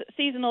is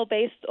seasonal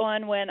based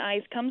on when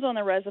ice comes on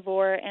the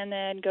reservoir and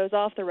then goes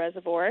off the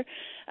reservoir.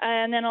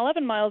 And then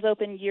 11 Miles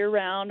open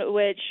year-round,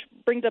 which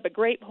brings up a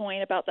great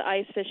point about the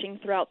ice fishing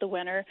throughout the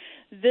winter.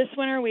 This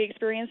winter we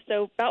experienced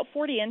about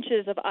 40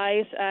 inches of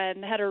ice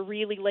and had a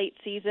really late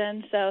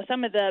season, so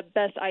some of the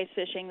best ice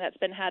fishing that's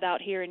been had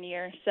out here in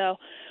years. So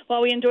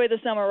while we enjoy the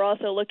summer, we're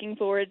also looking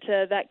forward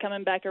to that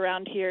coming back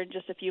around here in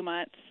just a few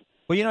months.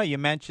 Well, you know, you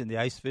mentioned the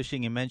ice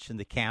fishing, you mentioned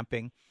the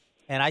camping.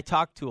 And I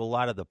talked to a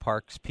lot of the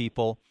parks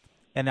people,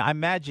 and I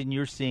imagine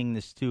you're seeing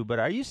this too, but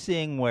are you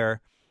seeing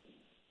where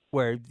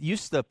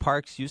the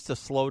parks used to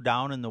slow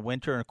down in the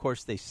winter, and of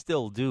course they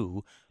still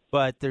do,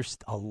 but there's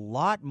a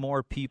lot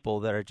more people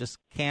that are just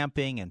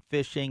camping and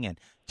fishing and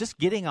just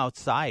getting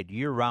outside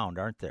year-round,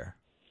 aren't there?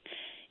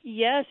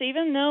 Yes,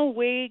 even though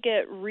we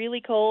get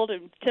really cold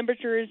and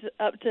temperatures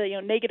up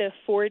to negative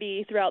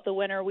 40 throughout the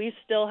winter, we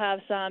still have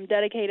some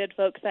dedicated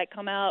folks that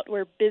come out.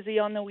 We're busy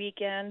on the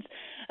weekends.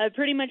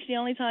 Pretty much the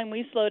only time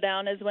we slow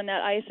down is when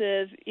that ice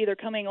is either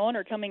coming on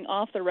or coming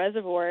off the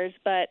reservoirs.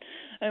 But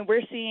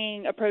we're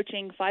seeing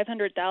approaching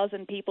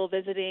 500,000 people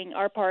visiting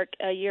our park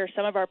a year.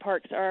 Some of our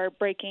parks are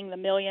breaking the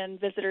 1 million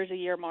visitors a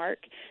year mark.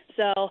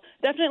 So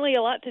definitely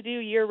a lot to do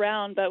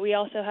year-round, but we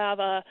also have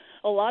a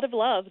lot of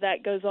love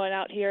that goes on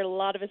out here, a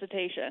lot of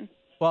visitation.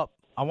 Well,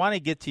 I want to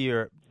get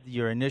to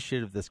your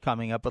initiative that's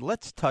coming up, but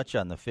let's touch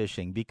on the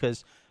fishing,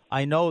 because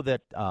I know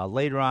that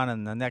later on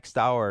in the next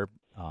hour,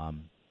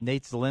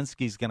 Nate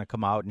Zielinski is going to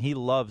come out, and he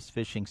loves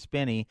fishing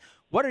spinney.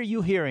 What are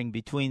you hearing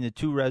between the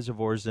two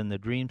reservoirs in the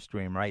Dream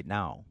Stream right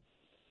now?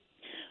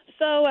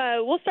 So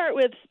we'll start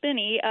with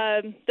spinney.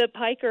 The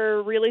pike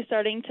are really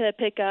starting to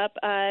pick up,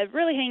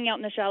 really hanging out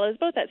in the shallows,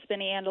 both at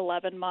spinney and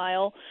 11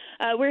 Mile.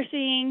 We're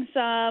seeing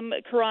some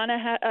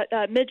Corona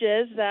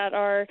midges that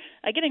are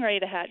getting ready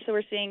to hatch. So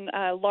we're seeing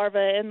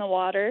larvae in the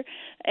water.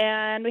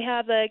 And we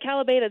have the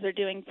calibetas are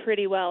doing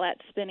pretty well at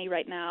spinney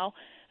right now.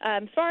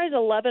 As far as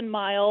 11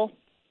 Mile,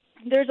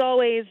 there's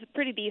always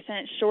pretty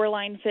decent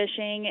shoreline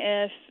fishing,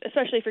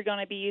 especially if you're going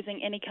to be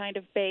using any kind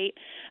of bait.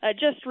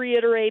 Just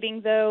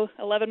reiterating, though,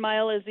 11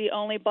 Mile is the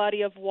only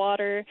body of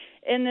water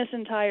in this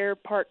entire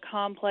park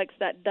complex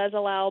that does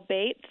allow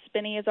bait.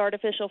 Spinney is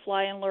artificial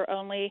fly and lure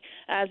only,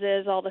 as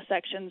is all the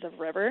sections of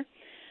river.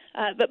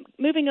 But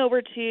moving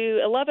over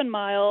to 11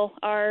 Mile,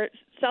 our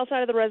south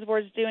side of the reservoir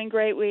is doing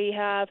great. We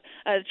have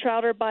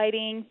trout are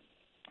biting.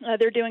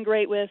 They're doing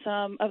great with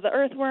some of the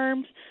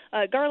earthworms.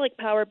 Garlic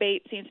power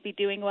bait seems to be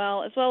doing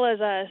well, as well as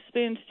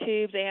spoons,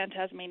 tubes, and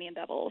Tasmanian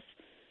devils.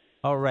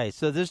 All right,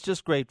 so there's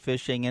just great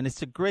fishing, and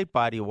it's a great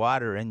body of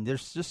water, and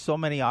there's just so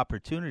many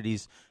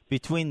opportunities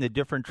between the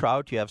different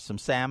trout. You have some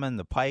salmon,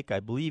 the pike, I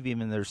believe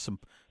even there's some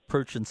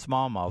perch and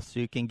smallmouth,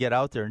 so you can get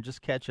out there and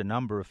just catch a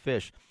number of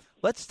fish.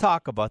 Let's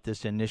talk about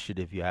this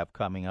initiative you have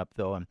coming up,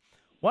 though. And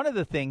one of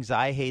the things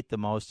I hate the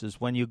most is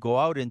when you go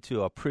out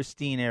into a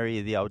pristine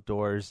area of the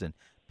outdoors and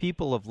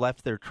people have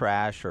left their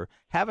trash or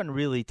haven't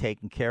really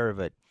taken care of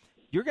it.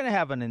 You're going to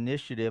have an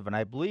initiative, and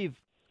I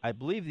believe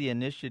the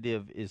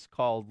initiative is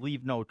called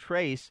Leave No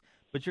Trace,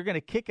 but you're going to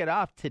kick it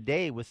off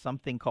today with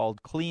something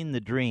called Clean the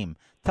Dream.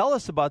 Tell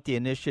us about the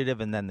initiative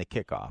and then the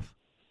kickoff.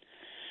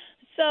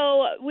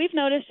 So we've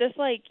noticed, just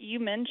like you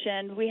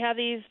mentioned, we have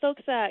these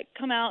folks that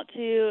come out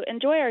to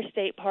enjoy our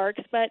state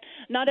parks, but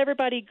not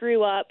everybody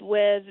grew up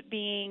with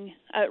being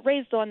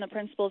raised on the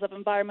principles of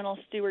environmental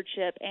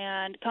stewardship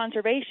and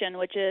conservation,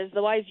 which is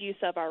the wise use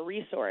of our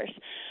resource.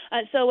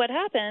 So what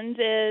happens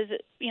is,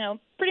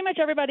 pretty much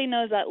everybody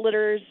knows that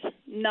litter's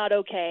not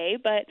okay,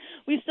 but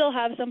we still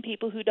have some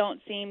people who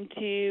don't seem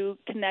to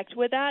connect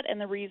with that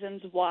and the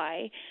reasons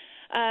why.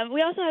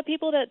 We also have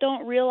people that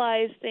don't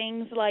realize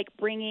things like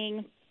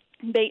bringing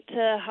bait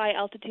to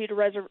high-altitude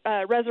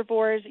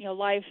reservoirs,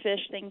 live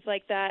fish, things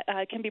like that,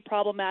 can be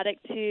problematic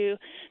to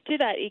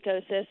that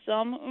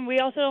ecosystem. We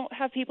also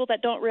have people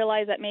that don't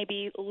realize that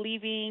maybe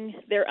leaving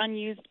their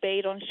unused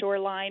bait on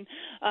shoreline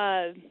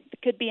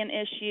could be an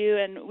issue,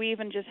 and we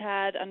even just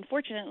had,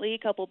 unfortunately, a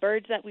couple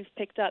birds that we've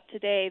picked up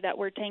today that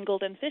were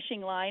tangled in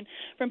fishing line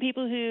from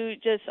people who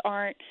just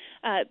aren't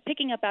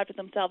picking up after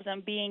themselves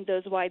and being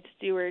those wise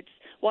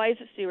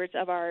stewards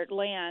of our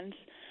lands.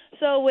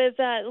 So with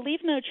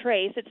Leave No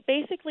Trace, it's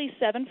basically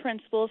 7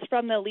 principles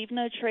from the Leave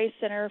No Trace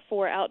Center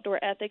for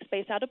Outdoor Ethics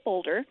based out of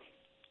Boulder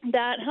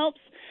that helps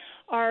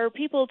our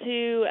people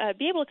to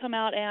be able to come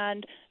out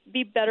and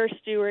be better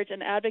stewards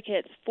and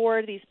advocates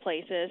for these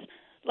places.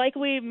 Like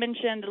we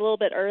mentioned a little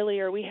bit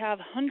earlier, we have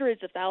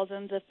hundreds of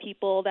thousands of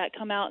people that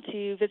come out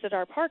to visit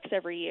our parks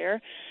every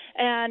year.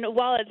 And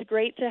while it's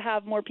great to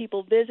have more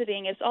people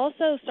visiting, it's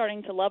also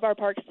starting to love our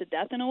parks to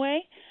death in a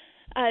way.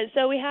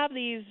 So we have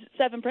these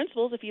 7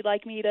 principles, if you'd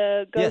like me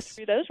to go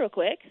through those real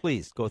quick.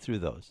 Please, go through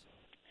those.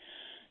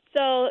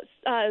 So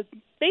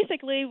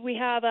basically we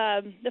have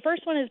the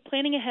first one is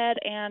planning ahead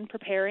and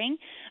preparing.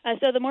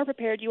 So the more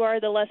prepared you are,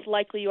 the less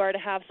likely you are to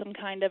have some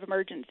kind of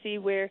emergency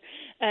where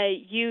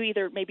you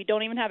either maybe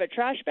don't even have a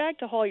trash bag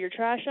to haul your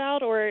trash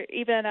out or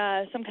even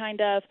some kind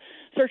of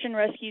search and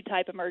rescue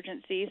type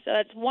emergency. So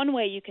that's one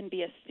way you can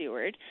be a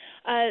steward.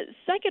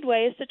 Second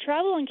way is to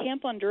travel and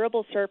camp on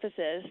durable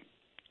surfaces.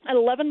 At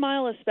 11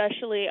 Mile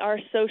especially, our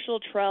social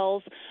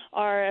trails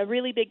are a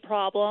really big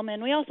problem,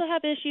 and we also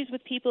have issues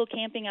with people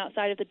camping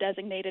outside of the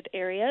designated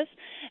areas.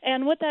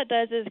 And what that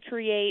does is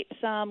create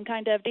some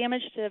kind of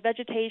damage to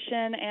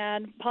vegetation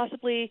and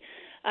possibly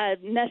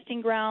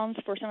nesting grounds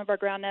for some of our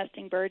ground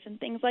nesting birds and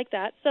things like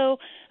that. So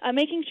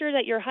making sure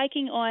that you're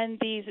hiking on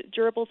these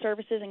durable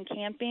surfaces and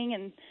camping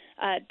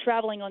and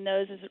traveling on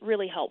those is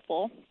really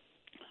helpful.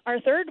 Our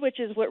third, which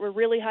is what we're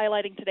really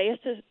highlighting today, is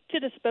to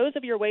dispose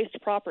of your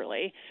waste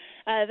properly.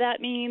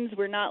 That means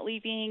we're not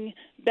leaving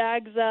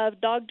bags of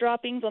dog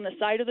droppings on the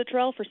side of the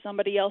trail for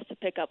somebody else to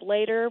pick up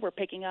later. We're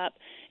picking up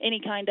any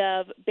kind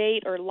of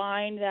bait or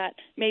line that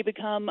may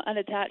become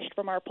unattached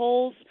from our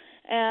poles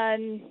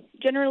And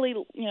generally,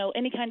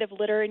 any kind of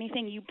litter,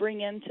 anything you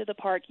bring into the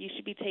park, you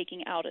should be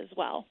taking out as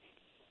well.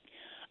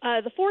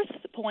 The fourth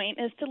point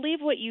is to leave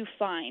what you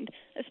find.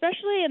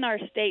 Especially in our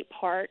state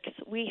parks,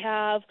 we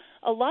have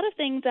a lot of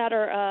things that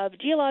are of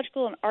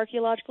geological and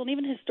archaeological and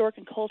even historic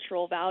and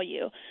cultural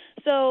value.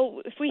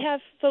 So if we have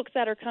folks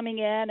that are coming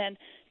in and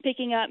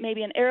picking up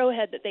maybe an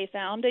arrowhead that they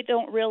found, they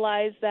don't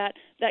realize that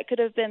that could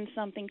have been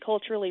something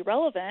culturally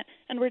relevant,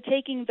 and we're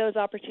taking those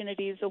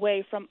opportunities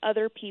away from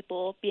other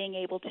people being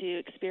able to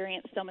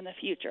experience them in the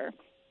future.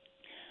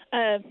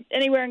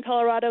 Anywhere in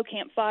Colorado,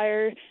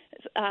 campfire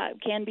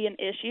can be an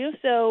issue,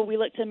 so we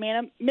look to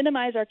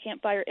minimize our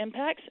campfire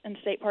impacts. In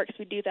state parks,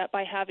 we do that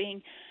by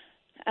having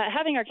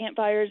our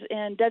campfires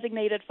in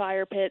designated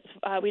fire pits.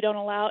 We don't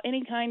allow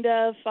any kind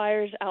of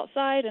fires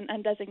outside in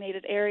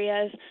undesignated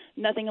areas,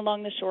 nothing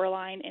along the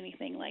shoreline,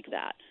 anything like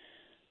that.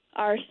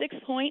 Our sixth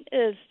point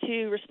is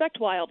to respect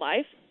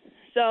wildlife.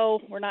 So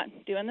we're not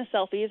doing the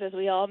selfies, as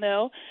we all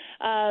know,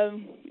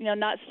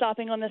 not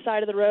stopping on the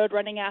side of the road,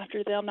 running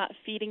after them, not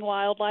feeding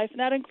wildlife. And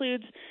that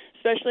includes,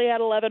 especially at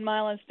 11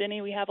 Mile and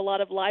Spinney, we have a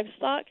lot of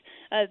livestock.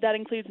 That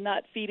includes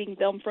not feeding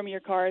them from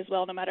your car as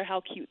well, no matter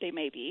how cute they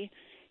may be.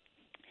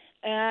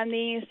 And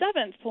the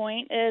seventh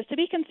point is to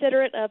be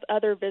considerate of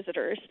other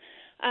visitors.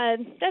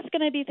 That's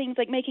going to be things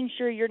like making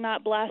sure you're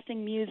not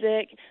blasting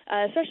music,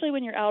 especially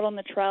when you're out on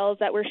the trails,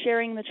 that we're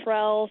sharing the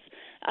trails,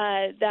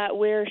 that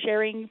we're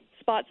sharing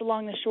spots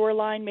along the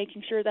shoreline,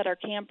 making sure that our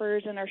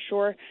campers and our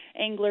shore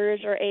anglers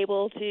are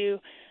able to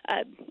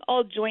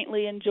all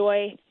jointly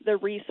enjoy the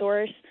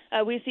resource.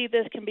 We see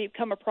this can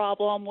become a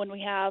problem when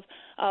we have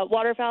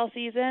waterfowl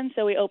season,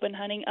 so we open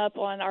hunting up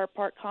on our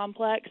park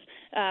complex,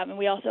 and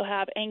we also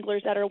have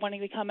anglers that are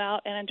wanting to come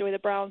out and enjoy the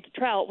brown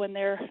trout when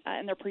they're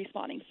in their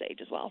pre-spawning stage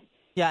as well.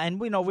 Yeah, and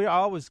we know we're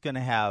always going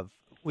to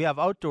we have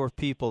outdoor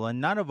people, and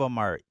none of them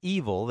are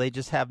evil. They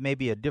just have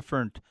maybe a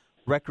different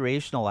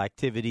recreational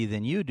activity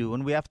than you do,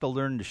 and we have to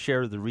learn to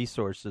share the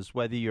resources,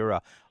 whether you're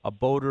a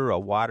boater, a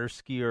water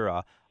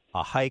skier,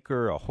 a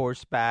hiker, a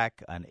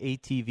horseback, an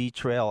ATV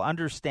trail.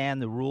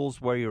 Understand the rules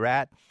where you're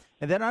at,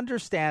 and then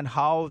understand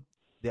how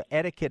the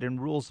etiquette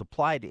and rules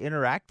apply to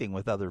interacting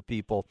with other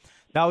people.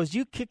 Now, as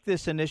you kick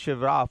this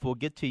initiative off, we'll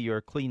get to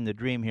your Clean the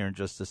Dream here in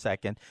just a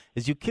second.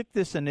 As you kick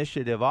this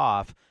initiative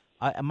off,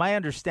 my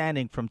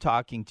understanding from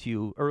talking to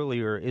you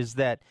earlier is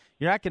that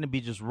you're not going to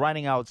be just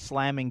running out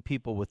slamming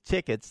people with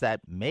tickets. That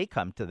may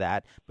come to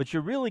that, but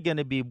you're really going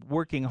to be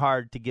working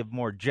hard to give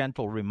more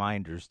gentle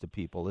reminders to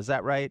people. Is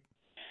that right?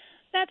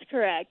 That's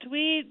correct.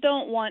 We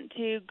don't want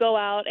to go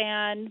out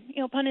and,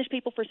 punish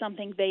people for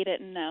something they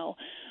didn't know.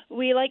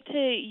 We like to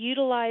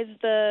utilize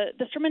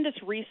this tremendous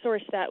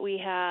resource that we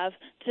have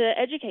to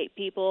educate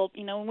people.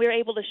 When we're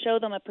able to show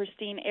them a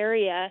pristine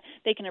area,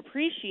 they can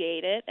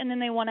appreciate it, and then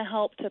they want to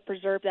help to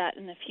preserve that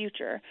in the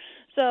future.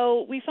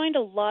 So we find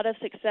a lot of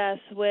success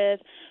with,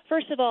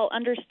 first of all,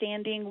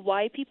 understanding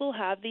why people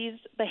have these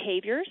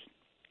behaviors,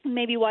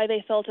 maybe why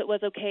they felt it was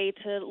okay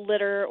to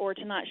litter or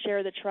to not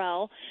share the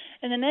trail,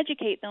 and then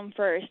educate them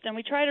first. And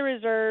we try to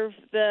reserve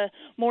the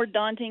more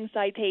daunting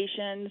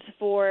citations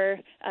for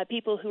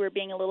people who are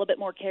being a little bit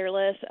more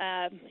careless,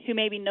 who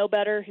maybe know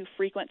better, who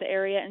frequent the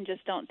area and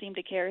just don't seem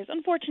to care.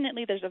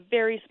 Unfortunately, there's a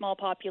very small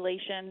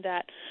population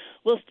that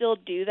will still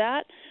do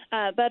that.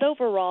 But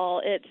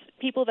overall, it's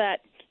people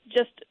that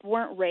just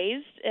weren't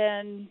raised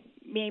in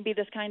maybe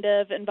this kind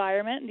of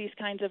environment, these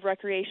kinds of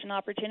recreation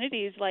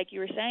opportunities, like you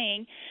were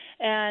saying,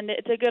 and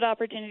it's a good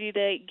opportunity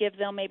to give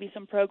them maybe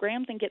some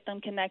programs and get them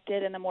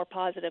connected in a more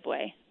positive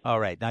way. All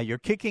right. Now, you're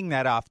kicking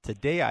that off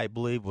today, I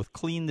believe, with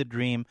Clean the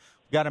Dream.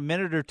 We've got a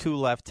minute or two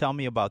left. Tell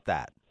me about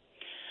that.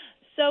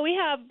 So we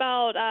have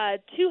about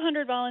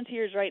 200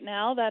 volunteers right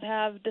now that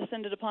have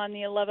descended upon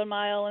the 11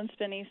 Mile and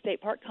Spinney State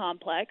Park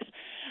complex.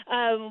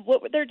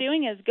 What they're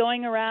doing is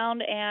going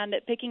around and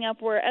picking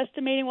up, we're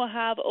estimating we'll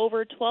have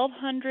over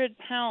 1,200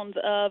 pounds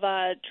of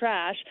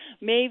trash,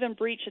 may even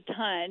breach a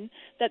ton,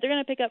 that they're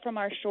going to pick up from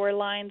our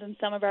shorelines and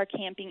some of our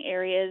camping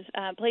areas,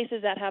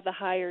 places that have the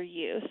higher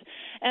use.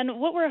 And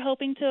what we're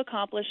hoping to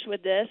accomplish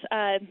with this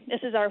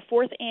is our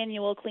 4th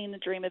annual Clean the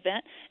Dream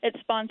event. It's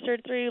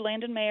sponsored through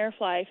Landon Mayer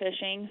Fly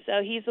Fishing,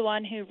 so he's the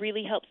one who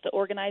really helps to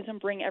organize and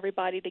bring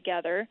everybody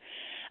together.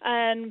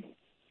 And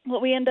what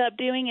we end up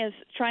doing is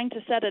trying to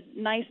set a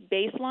nice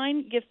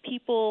baseline, give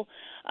people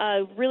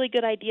a really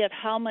good idea of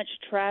how much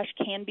trash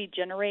can be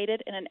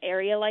generated in an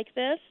area like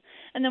this.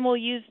 And then we'll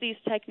use these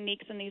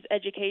techniques and these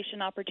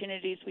education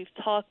opportunities we've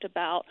talked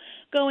about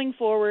going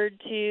forward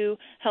to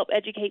help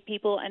educate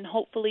people and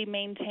hopefully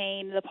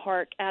maintain the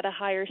park at a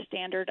higher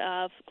standard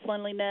of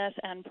cleanliness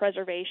and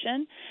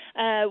preservation,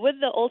 with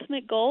the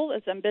ultimate goal,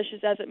 as ambitious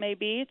as it may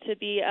be, to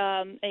be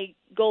a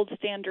gold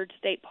standard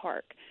state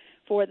park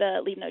for the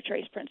Leave No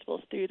Trace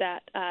principles through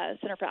that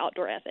Center for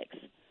Outdoor Ethics.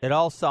 It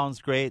all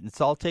sounds great, and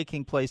it's all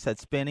taking place at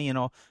Spinney.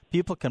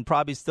 People can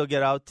probably still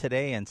get out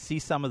today and see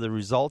some of the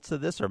results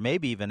of this, or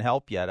maybe even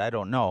help yet, I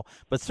don't know.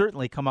 But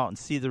certainly come out and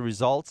see the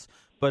results.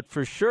 But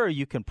for sure,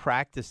 you can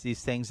practice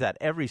these things at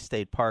every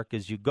state park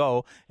as you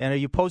go. And are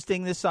you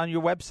posting this on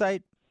your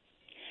website?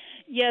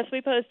 Yes,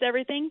 we post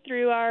everything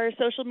through our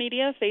social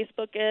media.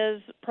 Facebook is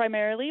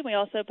primarily. We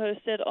also post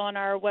it on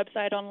our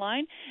website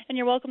online. And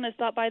you're welcome to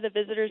stop by the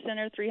Visitor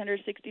Center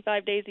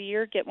 365 days a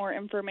year, get more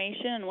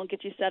information, and we'll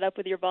get you set up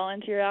with your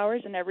volunteer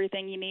hours and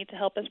everything you need to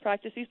help us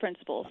practice these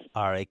principles.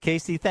 All right,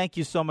 Casey, thank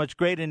you so much.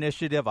 Great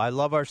initiative. I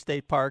love our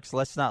state parks.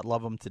 Let's not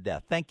love them to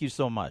death. Thank you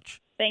so much.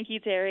 Thank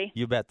you, Terry.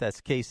 You bet. That's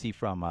Casey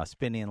from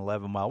Spinning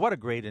 11 Mile. What a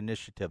great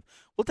initiative.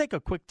 We'll take a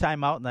quick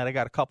time out, and then I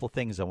got a couple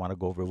things I want to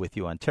go over with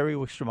you on Terry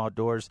Wickstrom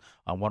Outdoors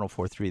on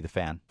 104.3 The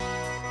Fan.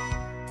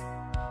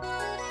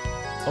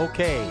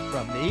 Okay,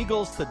 from the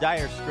Eagles to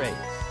Dire Straits.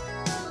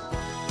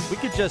 We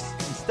could just,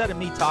 instead of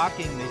me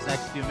talking these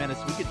next few minutes,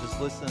 we could just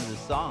listen to this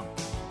song.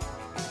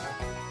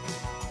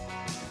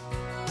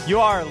 You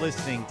are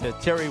listening to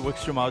Terry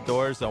Wickstrom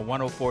Outdoors on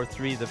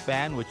 104.3 The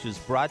Fan, which is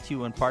brought to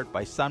you in part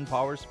by Sun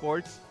Power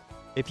Sports.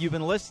 If you've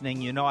been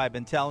listening, you know I've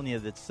been telling you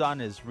that Sun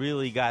has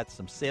really got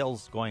some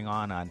sales going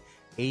on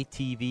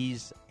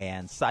ATVs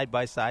and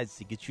side-by-sides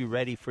to get you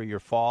ready for your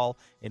fall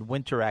and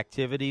winter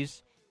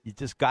activities. You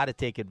just got to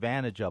take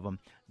advantage of them.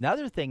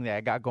 Another thing that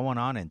I got going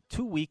on in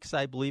 2 weeks,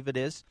 I believe it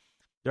is,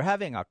 they're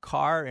having a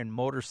car and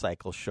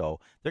motorcycle show.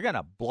 They're going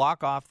to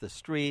block off the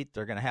street.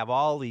 They're going to have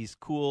all these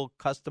cool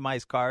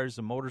customized cars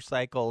and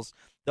motorcycles.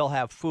 They'll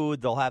have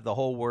food. They'll have the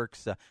whole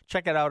works.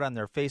 Check it out on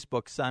their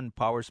Facebook, Sun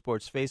Power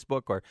Sports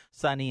Facebook, or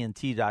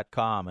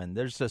sunent.com. And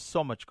there's just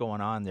so much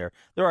going on there.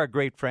 They're our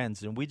great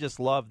friends, and we just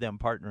love them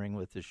partnering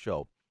with this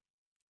show.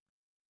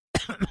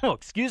 Oh,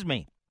 excuse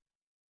me.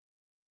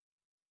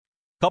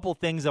 Couple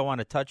things I want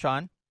to touch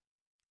on.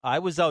 I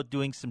was out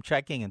doing some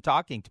checking and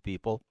talking to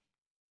people.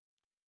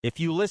 If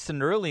you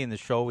listened early in the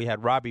show, we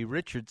had Robbie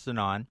Richardson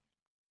on,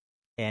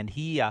 and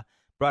he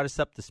brought us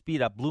up to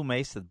speed up Blue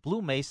Mesa.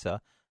 Blue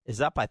Mesa is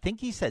up, I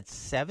think he said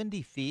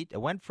 70 feet. It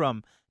went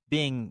from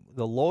being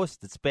the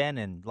lowest it's been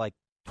in like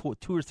 2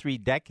 or 3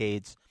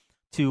 decades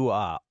to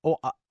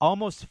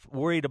almost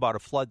worried about a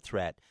flood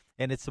threat.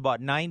 And it's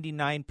about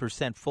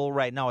 99% full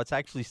right now. It's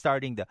actually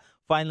starting to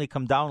finally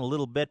come down a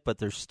little bit, but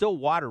there's still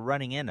water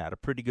running in at a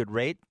pretty good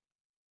rate.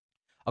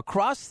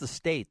 Across the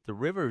state, the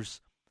rivers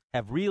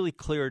have really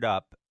cleared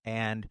up.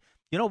 And,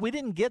 you know, we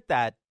didn't get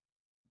that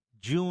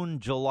June,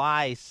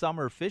 July,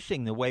 summer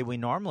fishing the way we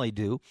normally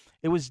do.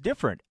 It was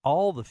different.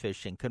 All the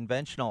fishing,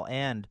 conventional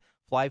and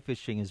fly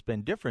fishing, has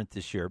been different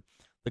this year.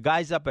 The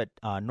guys up at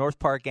North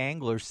Park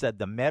Anglers said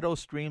the meadow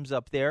streams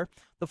up there,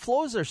 the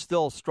flows are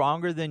still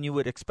stronger than you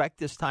would expect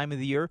this time of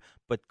the year,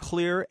 but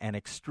clear and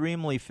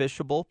extremely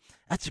fishable.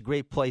 That's a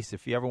great place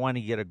if you ever want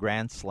to get a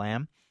Grand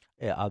Slam.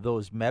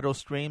 Those meadow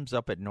streams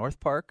up at North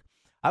Park.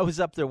 I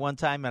was up there one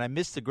time, and I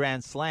missed the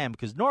Grand Slam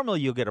because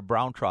normally you'll get a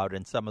brown trout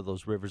in some of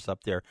those rivers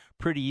up there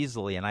pretty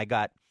easily. And I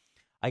got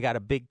a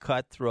big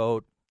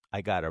cutthroat.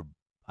 I got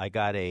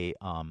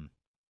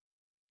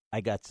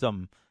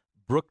some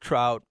brook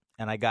trout,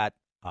 and I got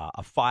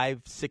a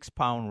 5-6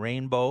 pound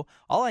rainbow.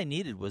 All I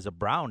needed was a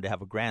brown to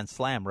have a Grand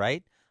Slam,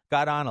 right?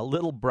 Got on a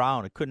little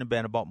brown. It couldn't have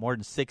been about more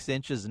than 6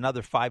 inches.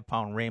 Another 5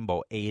 pound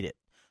rainbow ate it.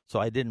 So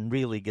I didn't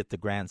really get the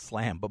Grand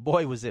Slam, but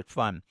boy, was it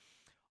fun.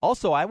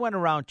 Also, I went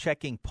around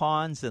checking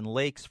ponds and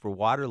lakes for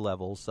water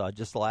levels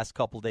just the last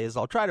couple of days.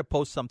 I'll try to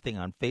post something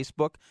on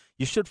Facebook.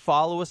 You should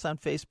follow us on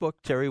Facebook,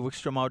 Terry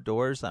Wickstrom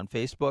Outdoors on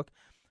Facebook.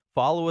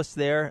 Follow us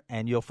there,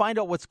 and you'll find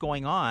out what's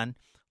going on.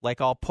 Like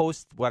I'll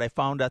post what I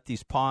found at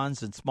these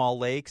ponds and small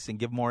lakes and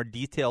give more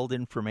detailed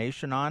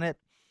information on it.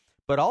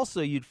 But also,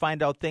 you'd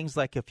find out things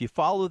like if you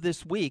follow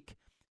this week,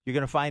 you're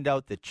going to find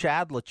out that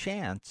Chad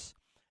LaChance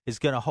is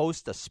going to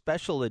host a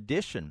special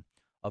edition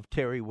of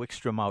Terry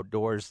Wickstrom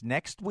Outdoors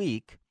next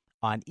week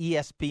on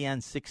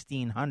ESPN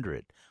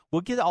 1600. We'll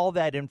get all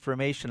that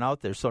information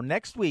out there. So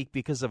next week,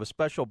 because of a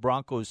special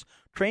Broncos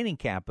training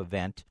camp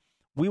event,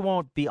 we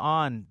won't be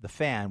on The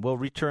Fan. We'll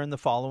return the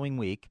following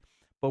week,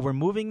 but we're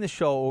moving the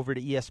show over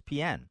to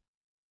ESPN.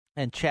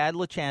 And Chad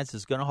LaChance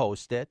is going to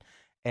host it,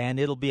 and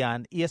it'll be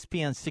on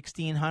ESPN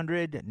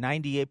 1600,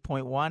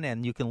 98.1,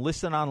 and you can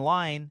listen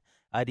online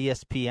at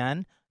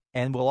ESPN.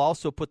 And we'll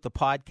also put the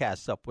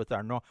podcasts up with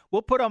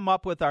we'll put them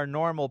up with our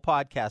normal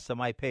podcasts on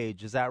my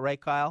page. Is that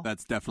right, Kyle?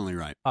 That's definitely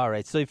right. All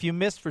right. So if you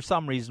missed for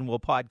some reason, we'll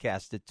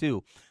podcast it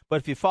too. But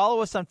if you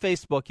follow us on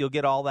Facebook, you'll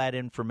get all that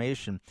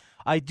information.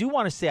 I do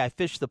want to say I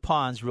fished the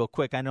ponds real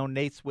quick. I know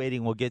Nate's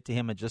waiting. We'll get to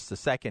him in just a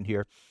second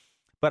here.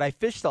 But I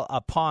fished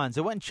ponds.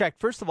 I went and checked.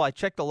 First of all, I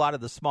checked a lot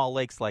of the small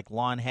lakes like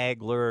Lon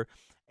Hagler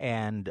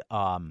and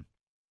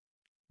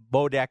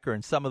Bodecker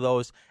and some of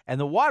those, and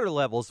the water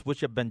levels,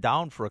 which have been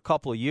down for a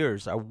couple of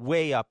years, are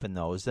way up in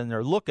those, and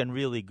they're looking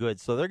really good.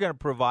 So they're going to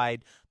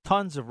provide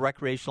tons of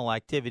recreational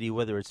activity,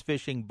 whether it's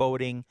fishing,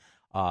 boating,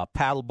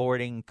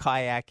 paddleboarding,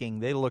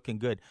 kayaking. They're looking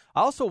good.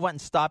 I also went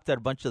and stopped at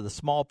a bunch of the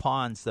small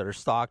ponds that are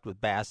stocked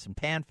with bass and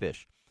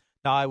panfish.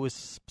 Now, I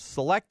was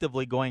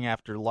selectively going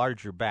after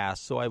larger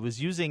bass, so I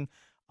was using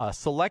a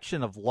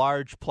selection of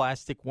large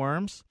plastic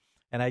worms,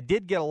 and I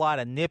did get a lot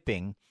of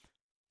nipping,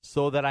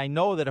 so that I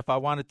know that if I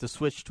wanted to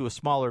switch to a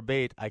smaller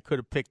bait, I could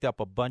have picked up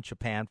a bunch of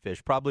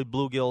panfish, probably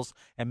bluegills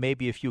and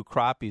maybe a few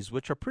crappies,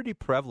 which are pretty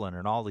prevalent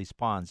in all these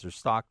ponds. They're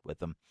stocked with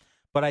them.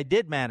 But I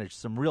did manage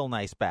some real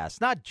nice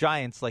bass. Not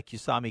giants like you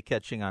saw me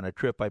catching on a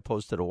trip I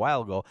posted a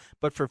while ago,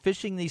 but for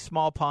fishing these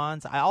small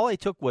ponds, all I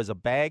took was a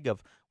bag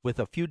with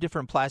a few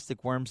different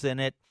plastic worms in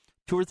it,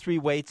 2 or 3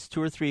 weights,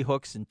 2 or 3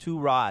 hooks, and 2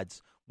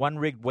 rods, one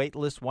rigged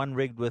weightless, one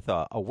rigged with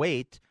a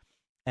weight.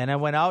 And I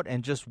went out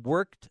and just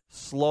worked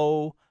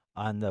slow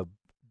on the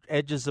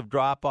edges of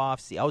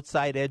drop-offs, the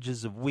outside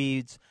edges of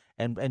weeds,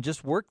 and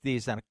just worked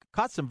these. And I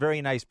caught some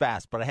very nice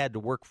bass, but I had to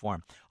work for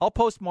them. I'll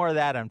post more of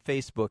that on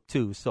Facebook,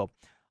 too. So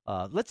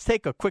let's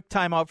take a quick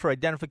time out for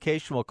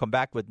identification. We'll come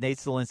back with Nate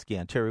Zielinski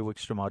on Terry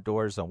Wickstrom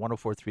Outdoors on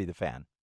 104.3 The Fan.